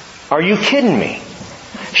 Are you kidding me?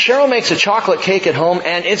 Cheryl makes a chocolate cake at home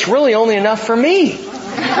and it's really only enough for me.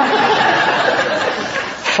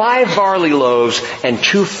 5 barley loaves and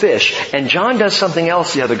 2 fish. And John does something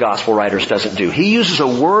else the other gospel writers doesn't do. He uses a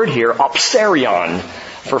word here, opsarion,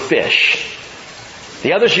 for fish.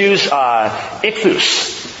 The others use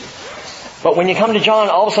ichthus. But when you come to John,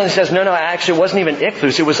 all of a sudden he says, no, actually it wasn't even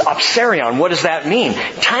ichthus, it was opsarion. What does that mean?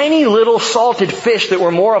 Tiny little salted fish that were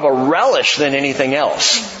more of a relish than anything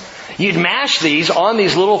else. You'd mash these on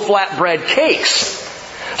these little flatbread cakes.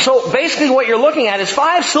 So basically what you're looking at is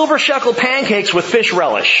 5 silver shekel pancakes with fish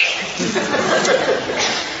relish.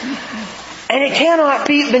 And it cannot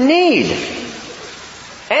beat the need.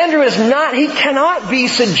 Andrew he cannot be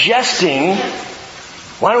suggesting,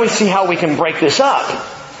 why don't we see how we can break this up?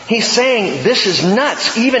 He's saying, this is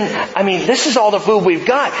nuts. This is all the food we've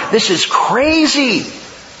got. This is crazy.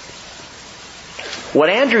 What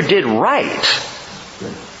Andrew did right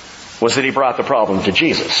was that he brought the problem to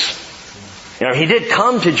Jesus. He did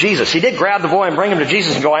come to Jesus. He did grab the boy and bring him to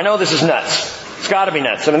Jesus and go, I know this is nuts. It's got to be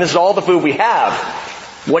nuts. This is all the food we have.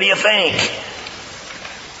 What do you think?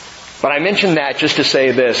 But I mentioned that just to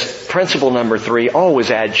say this. Principle number 3,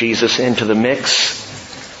 always add Jesus into the mix.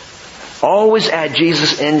 Always add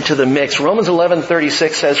Jesus into the mix. Romans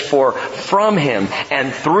 11:36 says, for from Him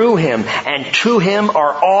and through Him and to Him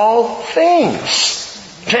are all things.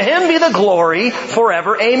 To Him be the glory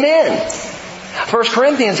forever. Amen. 1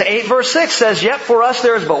 Corinthians 8 verse 6 says, yet for us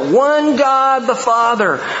there is but one God the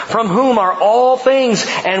Father, from whom are all things,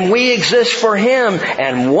 and we exist for Him,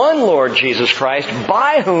 and one Lord Jesus Christ,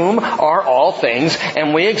 by whom are all things,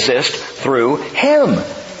 and we exist through Him.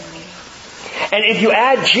 And if you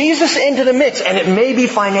add Jesus into the mix, and it may be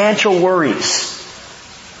financial worries,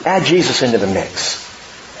 add Jesus into the mix.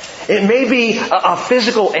 It may be a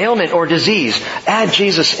physical ailment or disease, add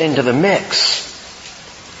Jesus into the mix.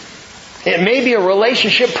 It may be a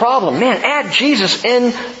relationship problem. Man, add Jesus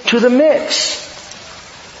into the mix.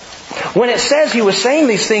 When it says He was saying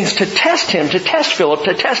these things to test Him, to test Philip,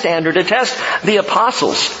 to test Andrew, to test the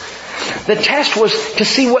apostles, the test was to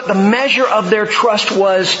see what the measure of their trust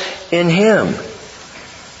was in Him.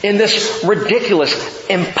 In this ridiculous,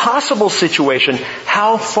 impossible situation,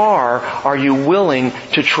 how far are you willing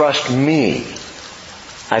to trust me?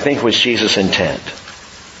 I think was Jesus' intent.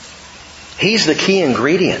 He's the key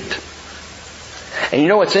ingredient. And you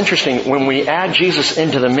know what's interesting? When we add Jesus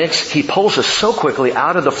into the mix, He pulls us so quickly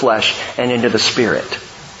out of the flesh and into the Spirit.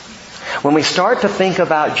 When we start to think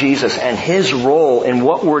about Jesus and His role in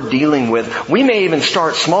what we're dealing with, we may even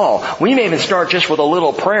start small. We may even start just with a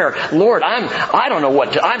little prayer. Lord,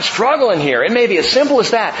 I'm struggling here. It may be as simple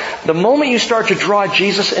as that. The moment you start to draw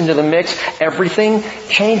Jesus into the mix, everything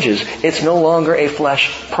changes. It's no longer a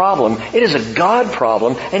flesh problem. It is a God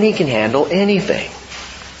problem, and He can handle anything.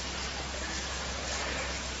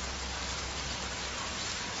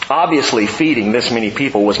 Obviously, feeding this many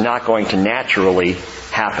people was not going to naturally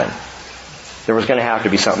happen. There was going to have to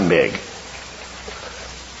be something big.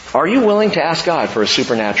 Are you willing to ask God for a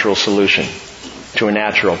supernatural solution to a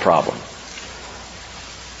natural problem?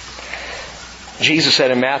 Jesus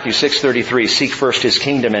said in Matthew 6:33, seek first His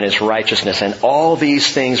kingdom and His righteousness, and all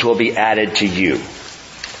these things will be added to you.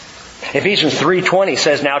 Ephesians 3:20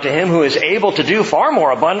 says, "Now to him who is able to do far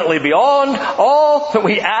more abundantly beyond all that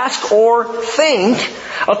we ask or think,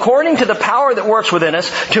 according to the power that works within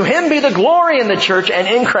us, to him be the glory in the church and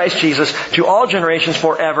in Christ Jesus to all generations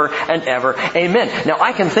forever and ever. Amen." Now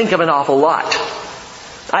I can think of an awful lot.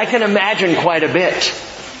 I can imagine quite a bit.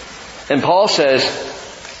 And Paul says,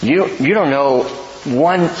 you don't know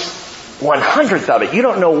 1/100th of it. You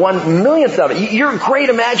don't know 1/1,000,000th of it. Your great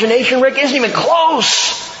imagination, Rick, isn't even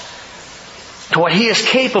close to what He is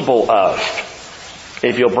capable of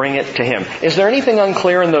if you'll bring it to Him. Is there anything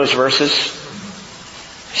unclear in those verses?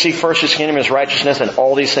 Seek first His kingdom and His righteousness, and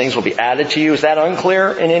all these things will be added to you. Is that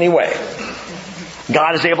unclear in any way?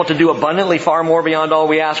 God is able to do abundantly far more beyond all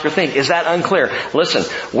we ask or think. Is that unclear? Listen,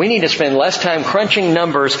 we need to spend less time crunching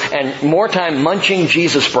numbers and more time munching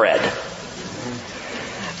Jesus bread.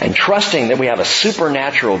 And trusting that we have a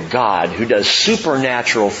supernatural God who does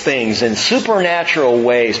supernatural things in supernatural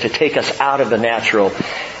ways to take us out of the natural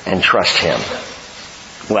and trust Him.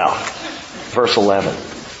 Well, verse 11.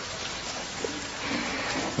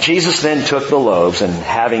 Jesus then took the loaves and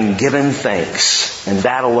having given thanks, and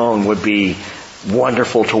that alone would be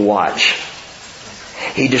wonderful to watch,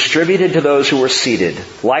 He distributed to those who were seated,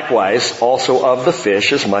 likewise also of the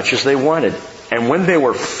fish as much as they wanted. And when they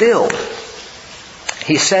were filled,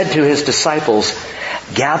 He said to His disciples,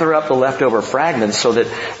 "Gather up the leftover fragments so that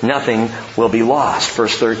nothing will be lost."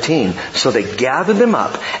 Verse 13. So they gathered them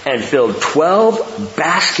up and filled 12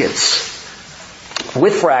 baskets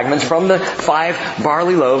with fragments from the 5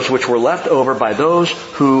 barley loaves which were left over by those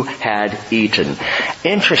who had eaten.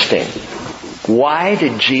 Interesting. Why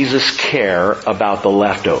did Jesus care about the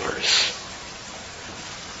leftovers?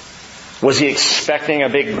 Was He expecting a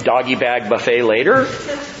big doggy bag buffet later?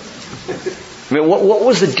 I mean, what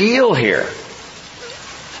was the deal here?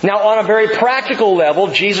 Now, on a very practical level,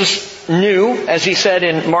 Jesus knew, as He said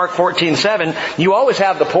in Mark 14:7, you always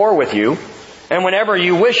have the poor with you, and whenever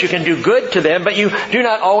you wish you can do good to them, but you do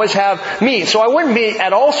not always have me. So I wouldn't be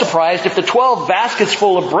at all surprised if the 12 baskets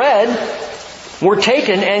full of bread were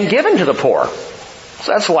taken and given to the poor.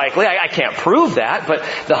 So that's likely. I can't prove that, but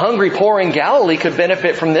the hungry poor in Galilee could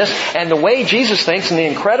benefit from this. And the way Jesus thinks and the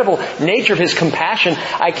incredible nature of His compassion,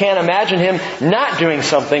 I can't imagine Him not doing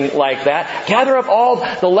something like that. Gather up all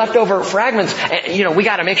the leftover fragments. And, we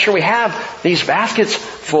got to make sure we have these baskets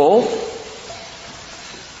full.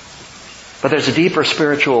 But there's a deeper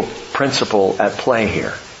spiritual principle at play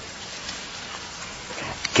here.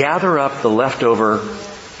 Gather up the leftover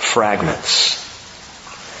fragments.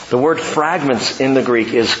 The word fragments in the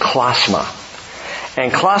Greek is klasma.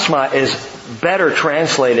 And klasma is better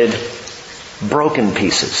translated broken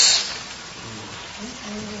pieces.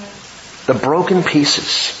 The broken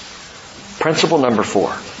pieces. Principle number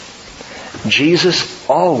 4. Jesus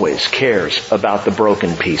always cares about the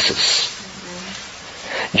broken pieces.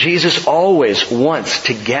 Jesus always wants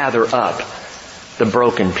to gather up the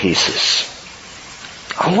broken pieces.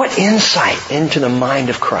 What insight into the mind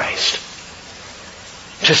of Christ.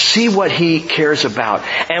 To see what He cares about.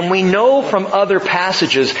 And we know from other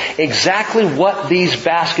passages exactly what these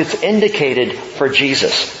baskets indicated for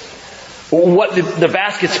Jesus. What the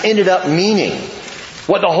baskets ended up meaning.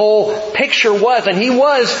 What the whole picture was. And He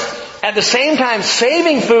was at the same time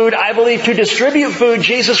saving food, I believe, to distribute food.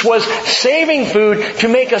 Jesus was saving food to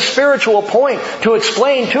make a spiritual point, to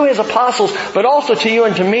explain to His apostles, but also to you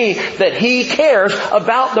and to me, that He cares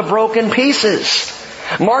about the broken pieces.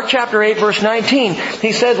 Mark chapter 8 verse 19,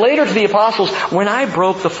 He said later to the apostles, "When I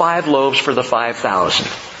broke the 5 loaves for the 5,000,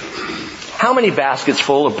 how many baskets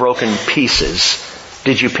full of broken pieces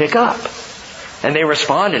did you pick up?" And they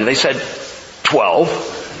responded, they said, 12.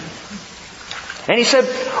 And He said,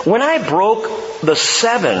 "When I broke the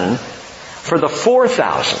 7 for the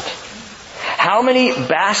 4,000, how many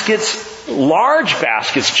baskets, large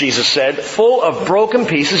baskets," Jesus said, "full of broken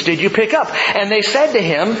pieces did you pick up?" And they said to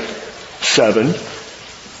Him, 7.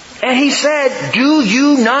 And He said, "Do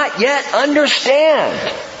you not yet understand?"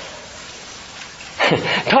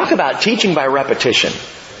 Talk about teaching by repetition.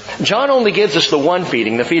 John only gives us the one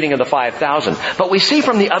feeding, the feeding of the 5,000. But we see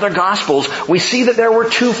from the other Gospels, we see that there were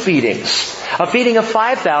 2 feedings. A feeding of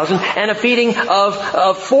 5,000 and a feeding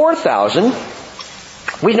of 4,000.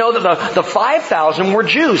 We know that the 5,000 were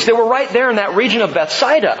Jews. They were right there in that region of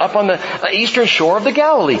Bethsaida, up on the eastern shore of the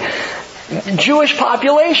Galilee. Jewish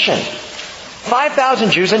population.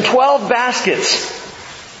 5,000 Jews and 12 baskets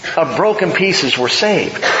of broken pieces were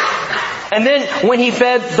saved. And then when He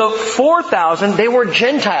fed the 4,000, they were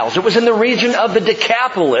Gentiles. It was in the region of the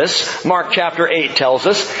Decapolis, Mark chapter 8 tells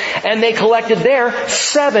us. And they collected there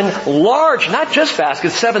 7 large, not just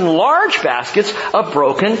baskets, 7 large baskets of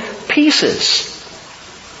broken pieces.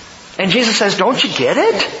 And Jesus says, don't you get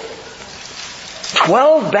it?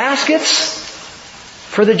 12 baskets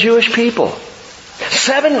for the Jewish people.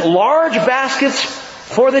 7 large baskets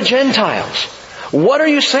for the Gentiles. What are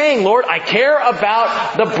you saying, Lord? I care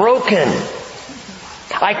about the broken.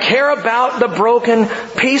 I care about the broken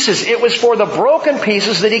pieces. It was for the broken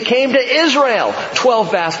pieces that He came to Israel.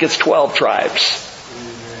 12 baskets, 12 tribes.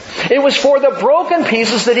 It was for the broken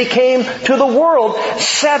pieces that He came to the world.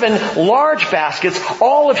 7 large baskets,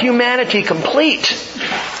 all of humanity complete.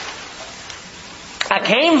 I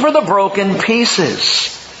came for the broken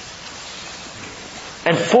pieces.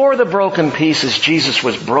 And for the broken pieces, Jesus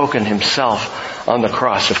was broken Himself on the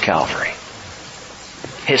cross of Calvary.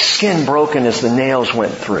 His skin broken as the nails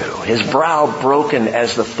went through. His brow broken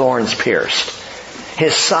as the thorns pierced.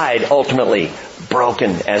 His side ultimately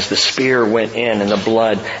broken as the spear went in and the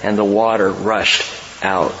blood and the water rushed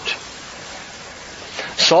out.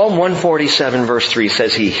 Psalm 147 verse 3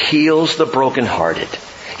 says He heals the brokenhearted.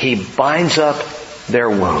 He binds up their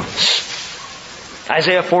wounds.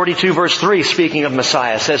 Isaiah 42 verse 3, speaking of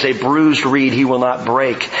Messiah, says, a bruised reed He will not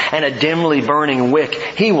break, and a dimly burning wick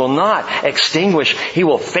He will not extinguish. He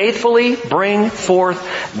will faithfully bring forth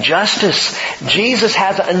justice. Jesus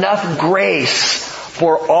has enough grace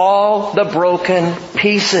for all the broken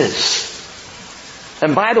pieces.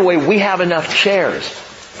 And by the way, we have enough chairs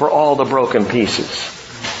for all the broken pieces.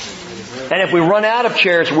 And if we run out of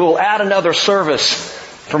chairs, we'll add another service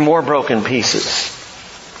for more broken pieces.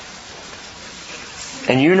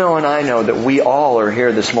 And you know and I know that we all are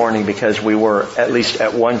here this morning because we were, at least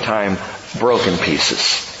at one time, broken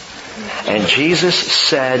pieces. And Jesus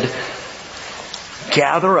said,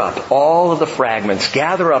 gather up all of the fragments,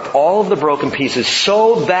 gather up all of the broken pieces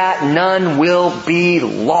so that none will be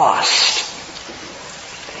lost.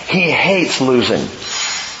 He hates losing.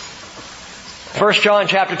 1 John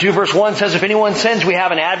chapter 2 verse 1 says, if anyone sins, we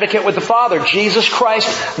have an advocate with the Father, Jesus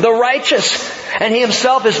Christ the righteous. And He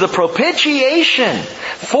Himself is the propitiation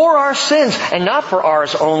for our sins, and not for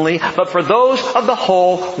ours only, but for those of the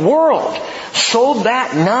whole world. So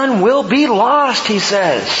that none will be lost, He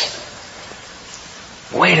says.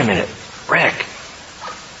 Wait a minute, Rick.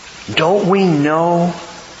 Don't we know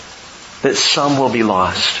that some will be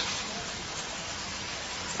lost?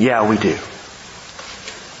 Yeah, we do.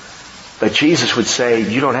 But Jesus would say,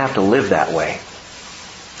 you don't have to live that way.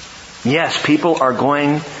 Yes, people are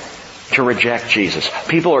going to reject Jesus.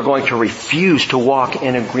 People are going to refuse to walk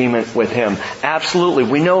in agreement with Him. Absolutely,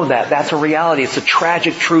 we know that. That's a reality. It's a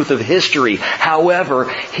tragic truth of history. However,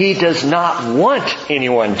 He does not want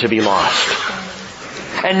anyone to be lost.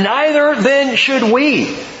 And neither then should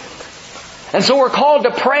we. And so we're called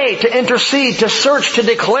to pray, to intercede, to search, to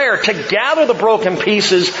declare, to gather the broken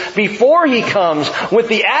pieces before He comes with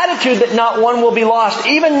the attitude that not one will be lost,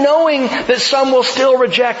 even knowing that some will still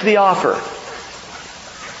reject the offer.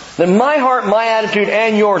 In my heart, my attitude,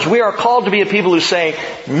 and yours, we are called to be a people who say,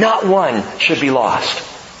 not one should be lost.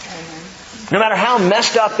 No matter how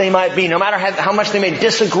messed up they might be, no matter how much they may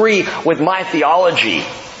disagree with my theology,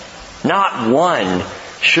 not one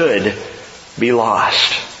should be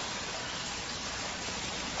lost.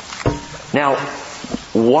 Now,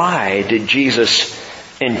 why did Jesus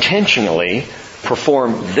intentionally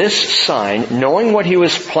perform this sign, knowing what He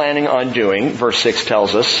was planning on doing? Verse 6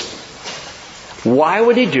 tells us. Why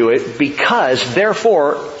would He do it? Because,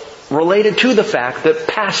 therefore, related to the fact that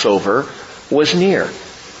Passover was near.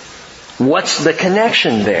 What's the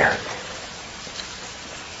connection there?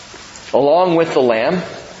 Along with the lamb,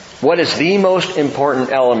 what is the most important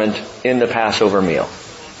element in the Passover meal?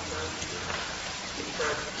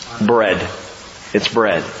 Bread. It's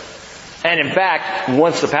bread. And in fact,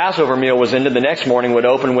 once the Passover meal was ended, the next morning would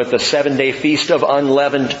open with the 7-day feast of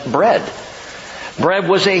unleavened bread. Bread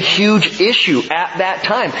was a huge issue at that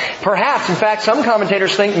time. Perhaps, in fact, some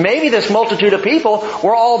commentators think maybe this multitude of people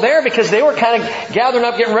were all there because they were kind of gathering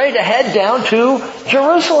up, getting ready to head down to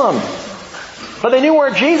Jerusalem. But they knew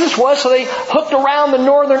where Jesus was, so they hooked around the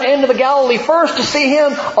northern end of the Galilee first to see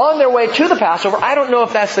Him on their way to the Passover. I don't know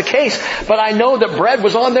if that's the case, but I know that bread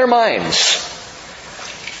was on their minds.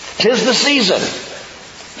 'Tis the season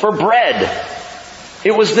for bread.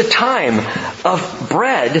 It was the time of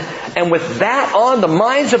bread, and with that on the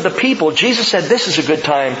minds of the people, Jesus said, this is a good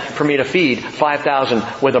time for me to feed 5,000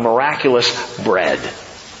 with a miraculous bread.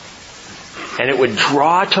 And it would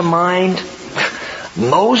draw to mind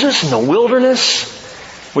Moses in the wilderness,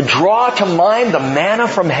 would draw to mind the manna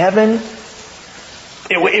from heaven.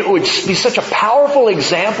 It would be such a powerful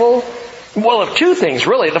example, well, of two things,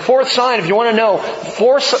 really. The fourth sign, if you want to know,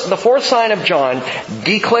 the fourth sign of John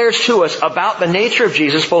declares to us about the nature of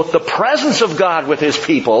Jesus, both the presence of God with His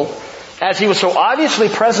people As He was so obviously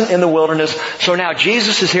present in the wilderness, so now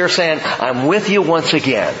Jesus is here saying, I'm with you once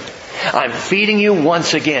again. I'm feeding you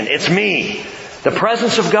once again. It's me, the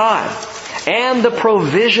presence of God, and the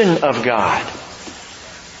provision of God.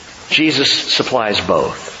 Jesus supplies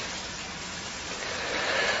both.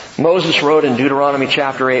 Moses wrote in Deuteronomy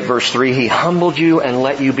chapter 8 verse 3, He humbled you and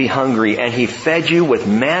let you be hungry, and He fed you with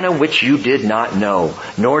manna which you did not know,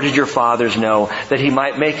 nor did your fathers know, that He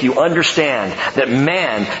might make you understand that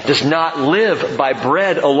man does not live by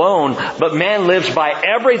bread alone, but man lives by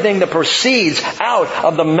everything that proceeds out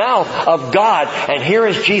of the mouth of God. And here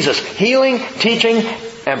is Jesus, healing, teaching,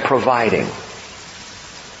 and providing.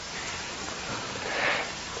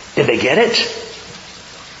 Did they get it?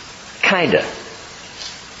 Kinda.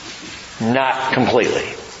 Not completely.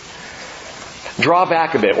 Draw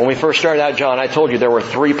back a bit. When we first started out, John, I told you there were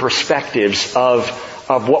three perspectives of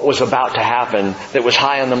what was about to happen that was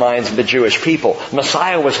high on the minds of the Jewish people.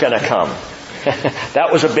 Messiah was going to come. That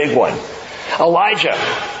was a big one. Elijah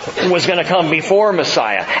was going to come before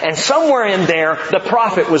Messiah. And somewhere in there, the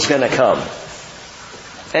prophet was going to come.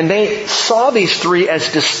 And they saw these three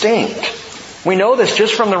as distinct. We know this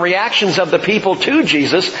just from the reactions of the people to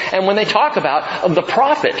Jesus, and when they talk about the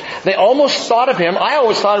prophet, they almost thought of Him. I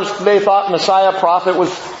always thought they thought Messiah, prophet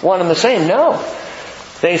was one and the same. No.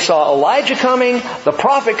 They saw Elijah coming, the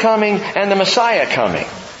prophet coming, and the Messiah coming.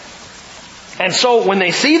 And so when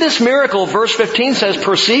they see this miracle, verse 15 says,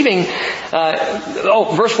 verse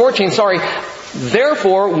 14,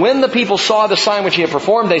 Therefore, when the people saw the sign which He had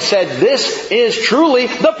performed, they said, This is truly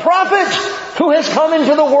the prophet who has come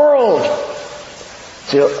into the world.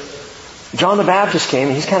 See, John the Baptist came,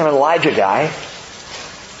 he's kind of an Elijah guy.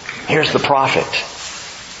 Here's the prophet.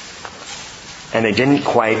 And they didn't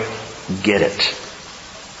quite get it.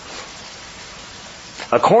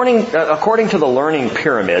 According to the learning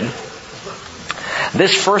pyramid,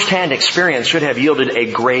 this first-hand experience should have yielded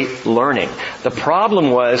a great learning. The problem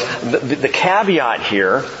was, the caveat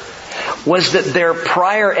here, was that their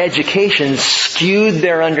prior education skewed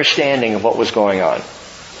their understanding of what was going on.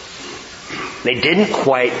 They didn't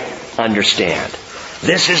quite understand.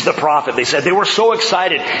 This is the prophet. They said they were so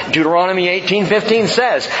excited. Deuteronomy 18:15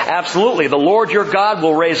 says, absolutely, the Lord your God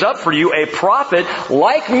will raise up for you a prophet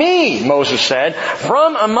like me, Moses said,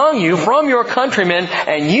 from among you, from your countrymen,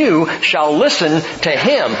 and you shall listen to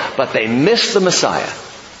him. But they missed the Messiah.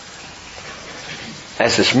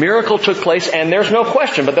 As this miracle took place, and there's no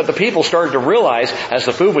question but that the people started to realize as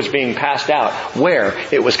the food was being passed out where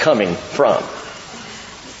it was coming from.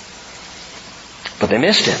 But they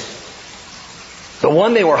missed it. The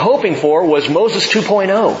one they were hoping for was Moses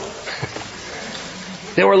 2.0.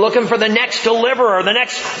 They were looking for the next deliverer, the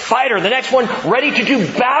next fighter, the next one ready to do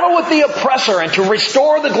battle with the oppressor and to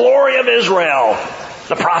restore the glory of Israel.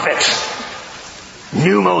 The prophet.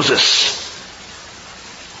 New Moses.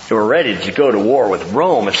 They were ready to go to war with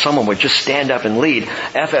Rome if someone would just stand up and lead.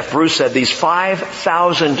 F.F. Bruce said these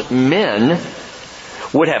 5,000 men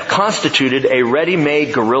would have constituted a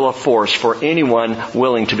ready-made guerrilla force for anyone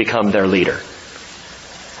willing to become their leader.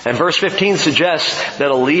 And verse 15 suggests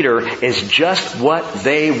that a leader is just what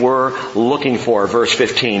they were looking for. Verse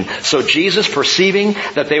 15. So Jesus, perceiving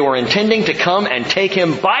that they were intending to come and take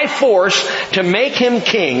Him by force to make Him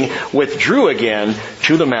king, withdrew again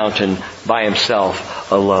to the mountain by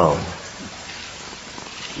Himself alone.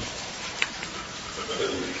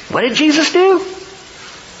 What did Jesus do?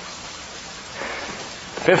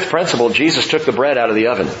 Fifth principle, Jesus took the bread out of the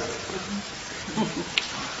oven.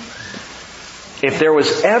 If there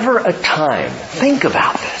was ever a time, think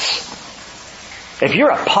about this. If you're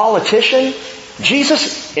a politician,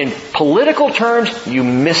 Jesus, in political terms, you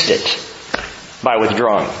missed it by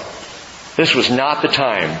withdrawing. This was not the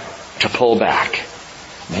time to pull back.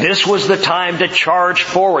 This was the time to charge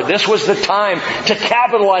forward. This was the time to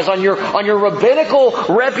capitalize on your rabbinical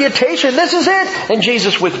reputation. This is it. And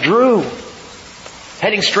Jesus withdrew,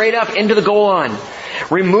 heading straight up into the Golan,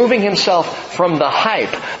 removing Himself from the hype.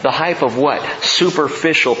 The hype of what?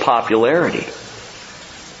 Superficial popularity.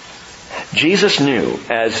 Jesus knew,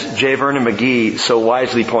 as J. Vernon McGee so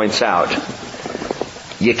wisely points out,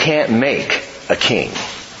 you can't make a king.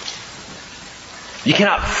 You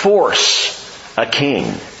cannot force a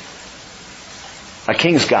king. A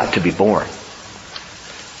king's got to be born.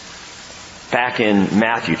 Back in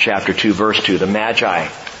Matthew chapter 2, verse 2, the Magi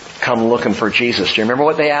come looking for Jesus. Do you remember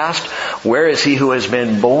what they asked? Where is He who has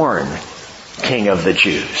been born King of the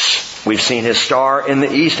Jews? We've seen His star in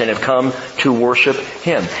the east and have come to worship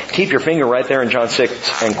Him. Keep your finger right there in John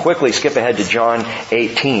 6 and quickly skip ahead to John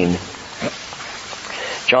 18.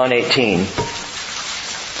 John 18.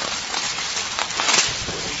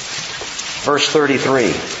 Verse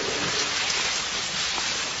 33.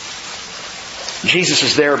 Jesus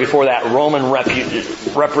is there before that Roman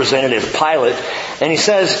representative Pilate, and he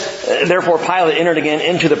says, therefore Pilate entered again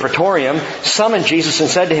into the praetorium, summoned Jesus and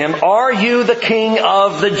said to him, "Are you the king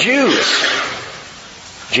of the Jews?"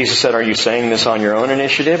 Jesus said, "Are you saying this on your own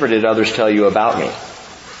initiative, or did others tell you about me?"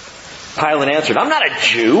 Pilate answered, "I'm not a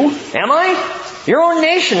Jew, am I? Your own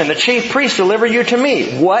nation and the chief priests deliver you to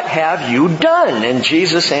me. What have you done?" And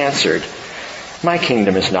Jesus answered, "My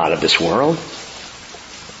kingdom is not of this world.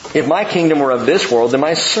 If my kingdom were of this world, then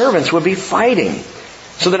my servants would be fighting,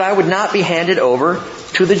 so that I would not be handed over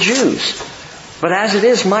to the Jews. But as it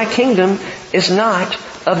is, my kingdom is not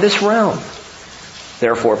of this realm."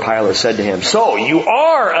 Therefore Pilate said to him, "So you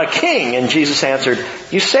are a king?" And Jesus answered,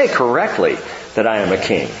 "You say correctly that I am a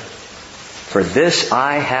king. For this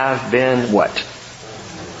I have been," what?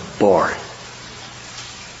 "Born.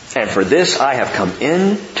 And for this I have come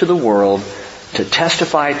into the world to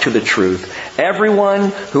testify to the truth.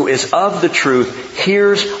 Everyone who is of the truth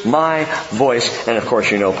hears my voice." And of course,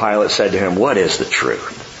 you know, Pilate said to him, "What is the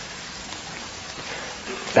truth?"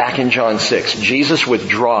 Back in John 6, Jesus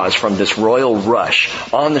withdraws from this royal rush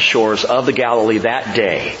on the shores of the Galilee that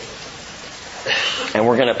day. And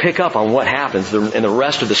we're going to pick up on what happens in the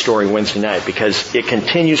rest of the story Wednesday night, because it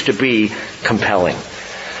continues to be compelling.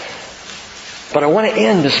 But I want to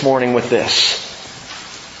end this morning with this.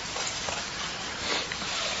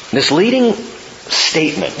 This leading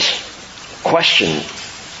statement, question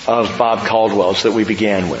of Bob Caldwell's that we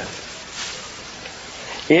began with.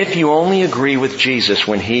 If you only agree with Jesus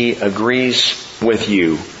when He agrees with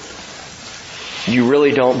you, you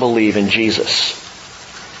really don't believe in Jesus.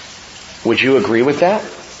 Would you agree with that?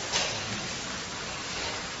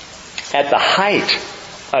 At the height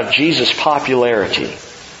of Jesus' popularity,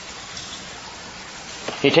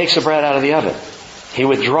 He takes the bread out of the oven. He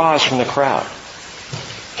withdraws from the crowd.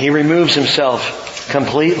 He removes Himself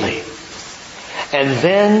completely. And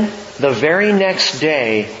then, the very next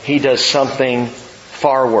day, He does something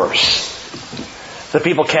far worse. The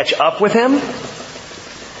people catch up with Him,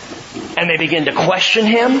 and they begin to question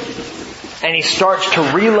Him, and He starts to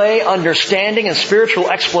relay understanding and spiritual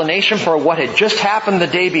explanation for what had just happened the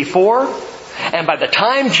day before. And by the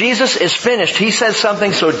time Jesus is finished, He says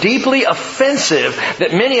something so deeply offensive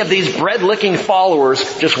that many of these bread-licking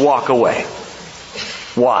followers just walk away.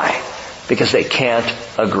 Why? Because they can't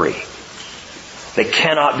agree. They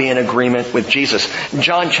cannot be in agreement with Jesus.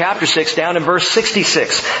 John chapter 6, down in verse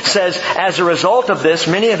 66, says, "As a result of this,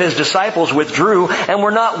 many of His disciples withdrew and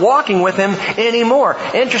were not walking with Him anymore."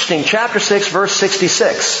 Interesting. Chapter 6, verse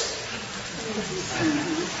 66.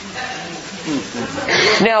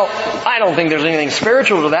 Now, I don't think there's anything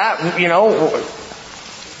spiritual to that. You know,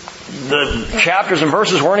 the chapters and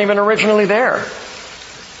verses weren't even originally there.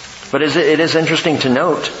 But it is interesting to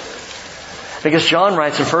note, because John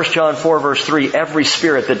writes in 1 John 4 verse 3, "Every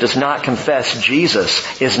spirit that does not confess Jesus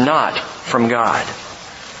is not from God.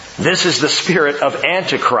 This is the spirit of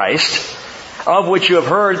Antichrist, of which you have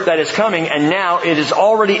heard that is coming, and now it is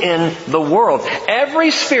already in the world."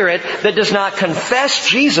 Every spirit that does not confess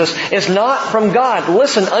Jesus is not from God.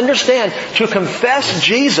 Listen, understand, to confess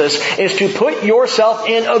Jesus is to put yourself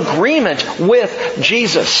in agreement with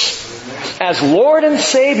Jesus. As Lord and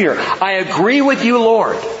Savior, I agree with you,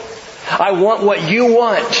 Lord. I want what you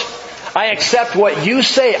want. I accept what you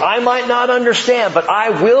say. I might not understand, but I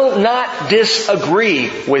will not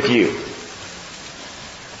disagree with you.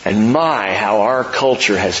 And my, how our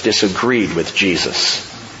culture has disagreed with Jesus.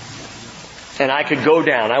 And I could go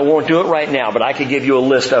down, I won't do it right now, but I could give you a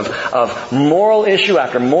list of moral issue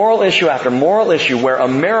after moral issue after moral issue where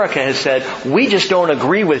America has said, we just don't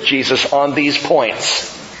agree with Jesus on these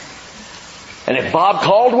points. And if Bob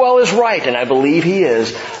Caldwell is right, and I believe he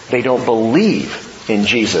is, they don't believe in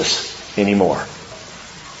Jesus anymore.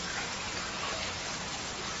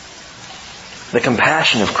 The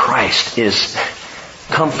compassion of Christ is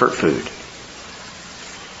comfort food.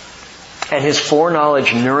 And His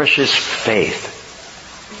foreknowledge nourishes faith.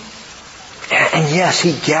 And yes,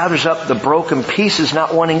 He gathers up the broken pieces,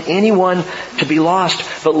 not wanting anyone to be lost.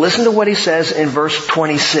 But listen to what He says in verse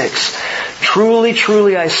 26. "Truly,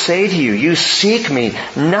 truly, I say to you, you seek me,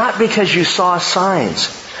 not because you saw signs,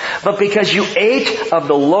 but because you ate of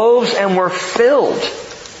the loaves and were filled."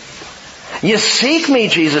 You seek me,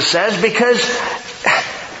 Jesus says, because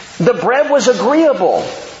the bread was agreeable.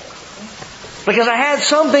 Because I had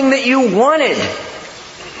something that you wanted.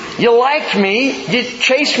 You liked me. You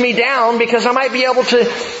chased me down because I might be able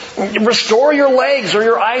to restore your legs or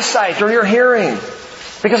your eyesight or your hearing.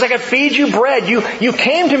 Because I could feed you bread. You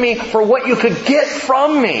came to me for what you could get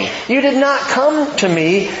from me. You did not come to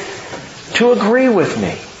me to agree with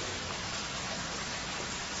me.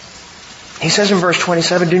 He says in verse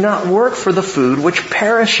 27, do not work for the food which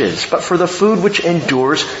perishes, but for the food which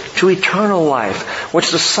endures to eternal life, which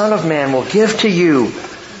the Son of Man will give to you.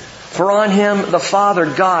 For on him the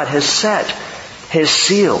Father God has set his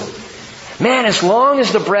seal. Man, as long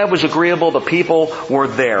as the bread was agreeable, the people were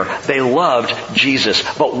there. They loved Jesus.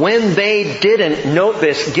 But when they didn't, note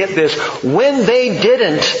this, get this, when they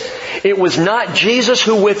didn't, it was not Jesus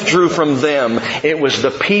who withdrew from them. It was the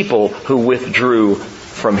people who withdrew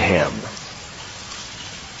from him.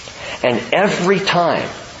 And every time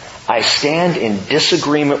I stand in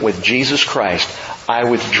disagreement with Jesus Christ, I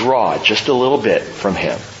withdraw just a little bit from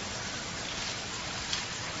him.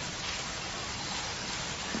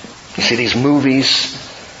 You see, these movies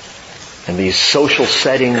and these social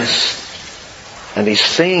settings and these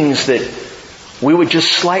things that we would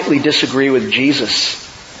just slightly disagree with Jesus.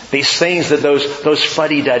 These things that those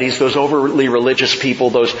fuddy-duddies, those overly religious people,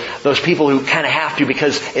 those people who kind of have to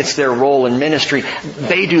because it's their role in ministry,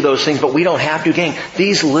 they do those things, but we don't have to. Gang,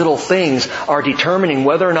 these little things are determining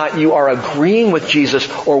whether or not you are agreeing with Jesus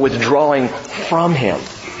or withdrawing from him.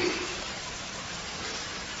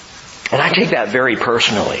 And I take that very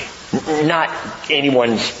personally. Not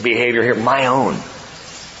anyone's behavior here, my own.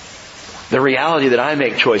 The reality that I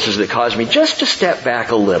make choices that cause me just to step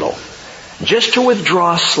back a little. Just to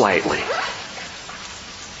withdraw slightly.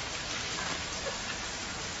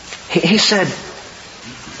 He said,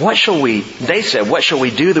 they said, what shall we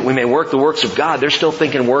do that we may work the works of God? They're still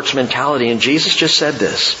thinking works mentality. And Jesus just said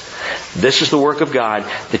this. This is the work of God,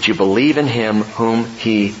 that you believe in him whom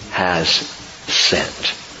he has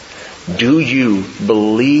sent. Do you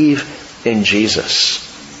believe in Jesus?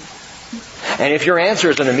 And if your answer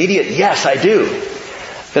is an immediate yes, I do,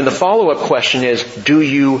 then the follow-up question is, do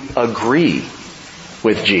you agree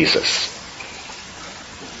with Jesus?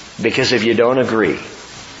 Because if you don't agree,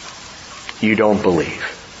 you don't believe.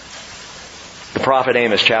 The prophet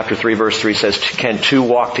Amos chapter 3 verse 3 says, can two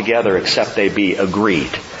walk together except they be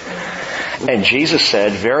agreed? And Jesus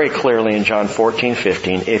said very clearly in John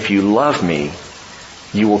 14:15, if you love me,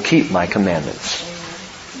 you will keep my commandments.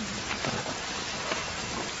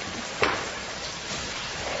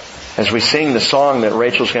 As we sing the song that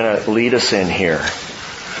Rachel's going to lead us in here,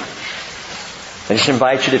 I just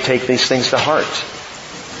invite you to take these things to heart.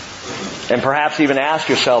 And perhaps even ask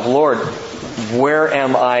yourself, Lord, where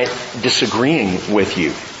am I disagreeing with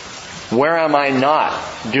you? Where am I not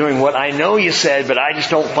doing what I know you said, but I just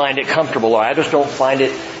don't find it comfortable, or I just don't find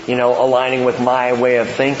it, aligning with my way of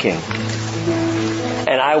thinking?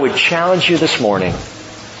 And I would challenge you this morning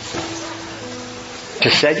to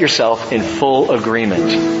set yourself in full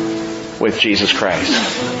agreement with Jesus Christ.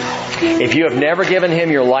 If you have never given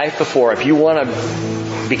him your life before, if you want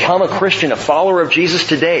to become a Christian, a follower of Jesus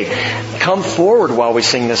today, come forward while we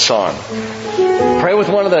sing this song. Pray with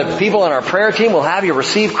one of the people on our prayer team. We'll have you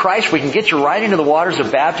receive Christ. We can get you right into the waters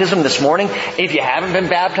of baptism this morning. If you haven't been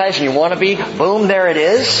baptized and you want to be, boom, there it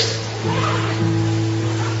is.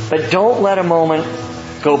 But don't let a moment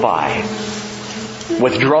go by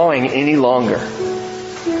withdrawing any longer.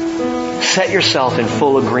 Set yourself in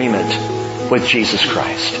full agreement with Jesus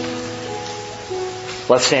Christ.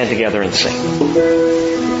 Let's stand together and sing.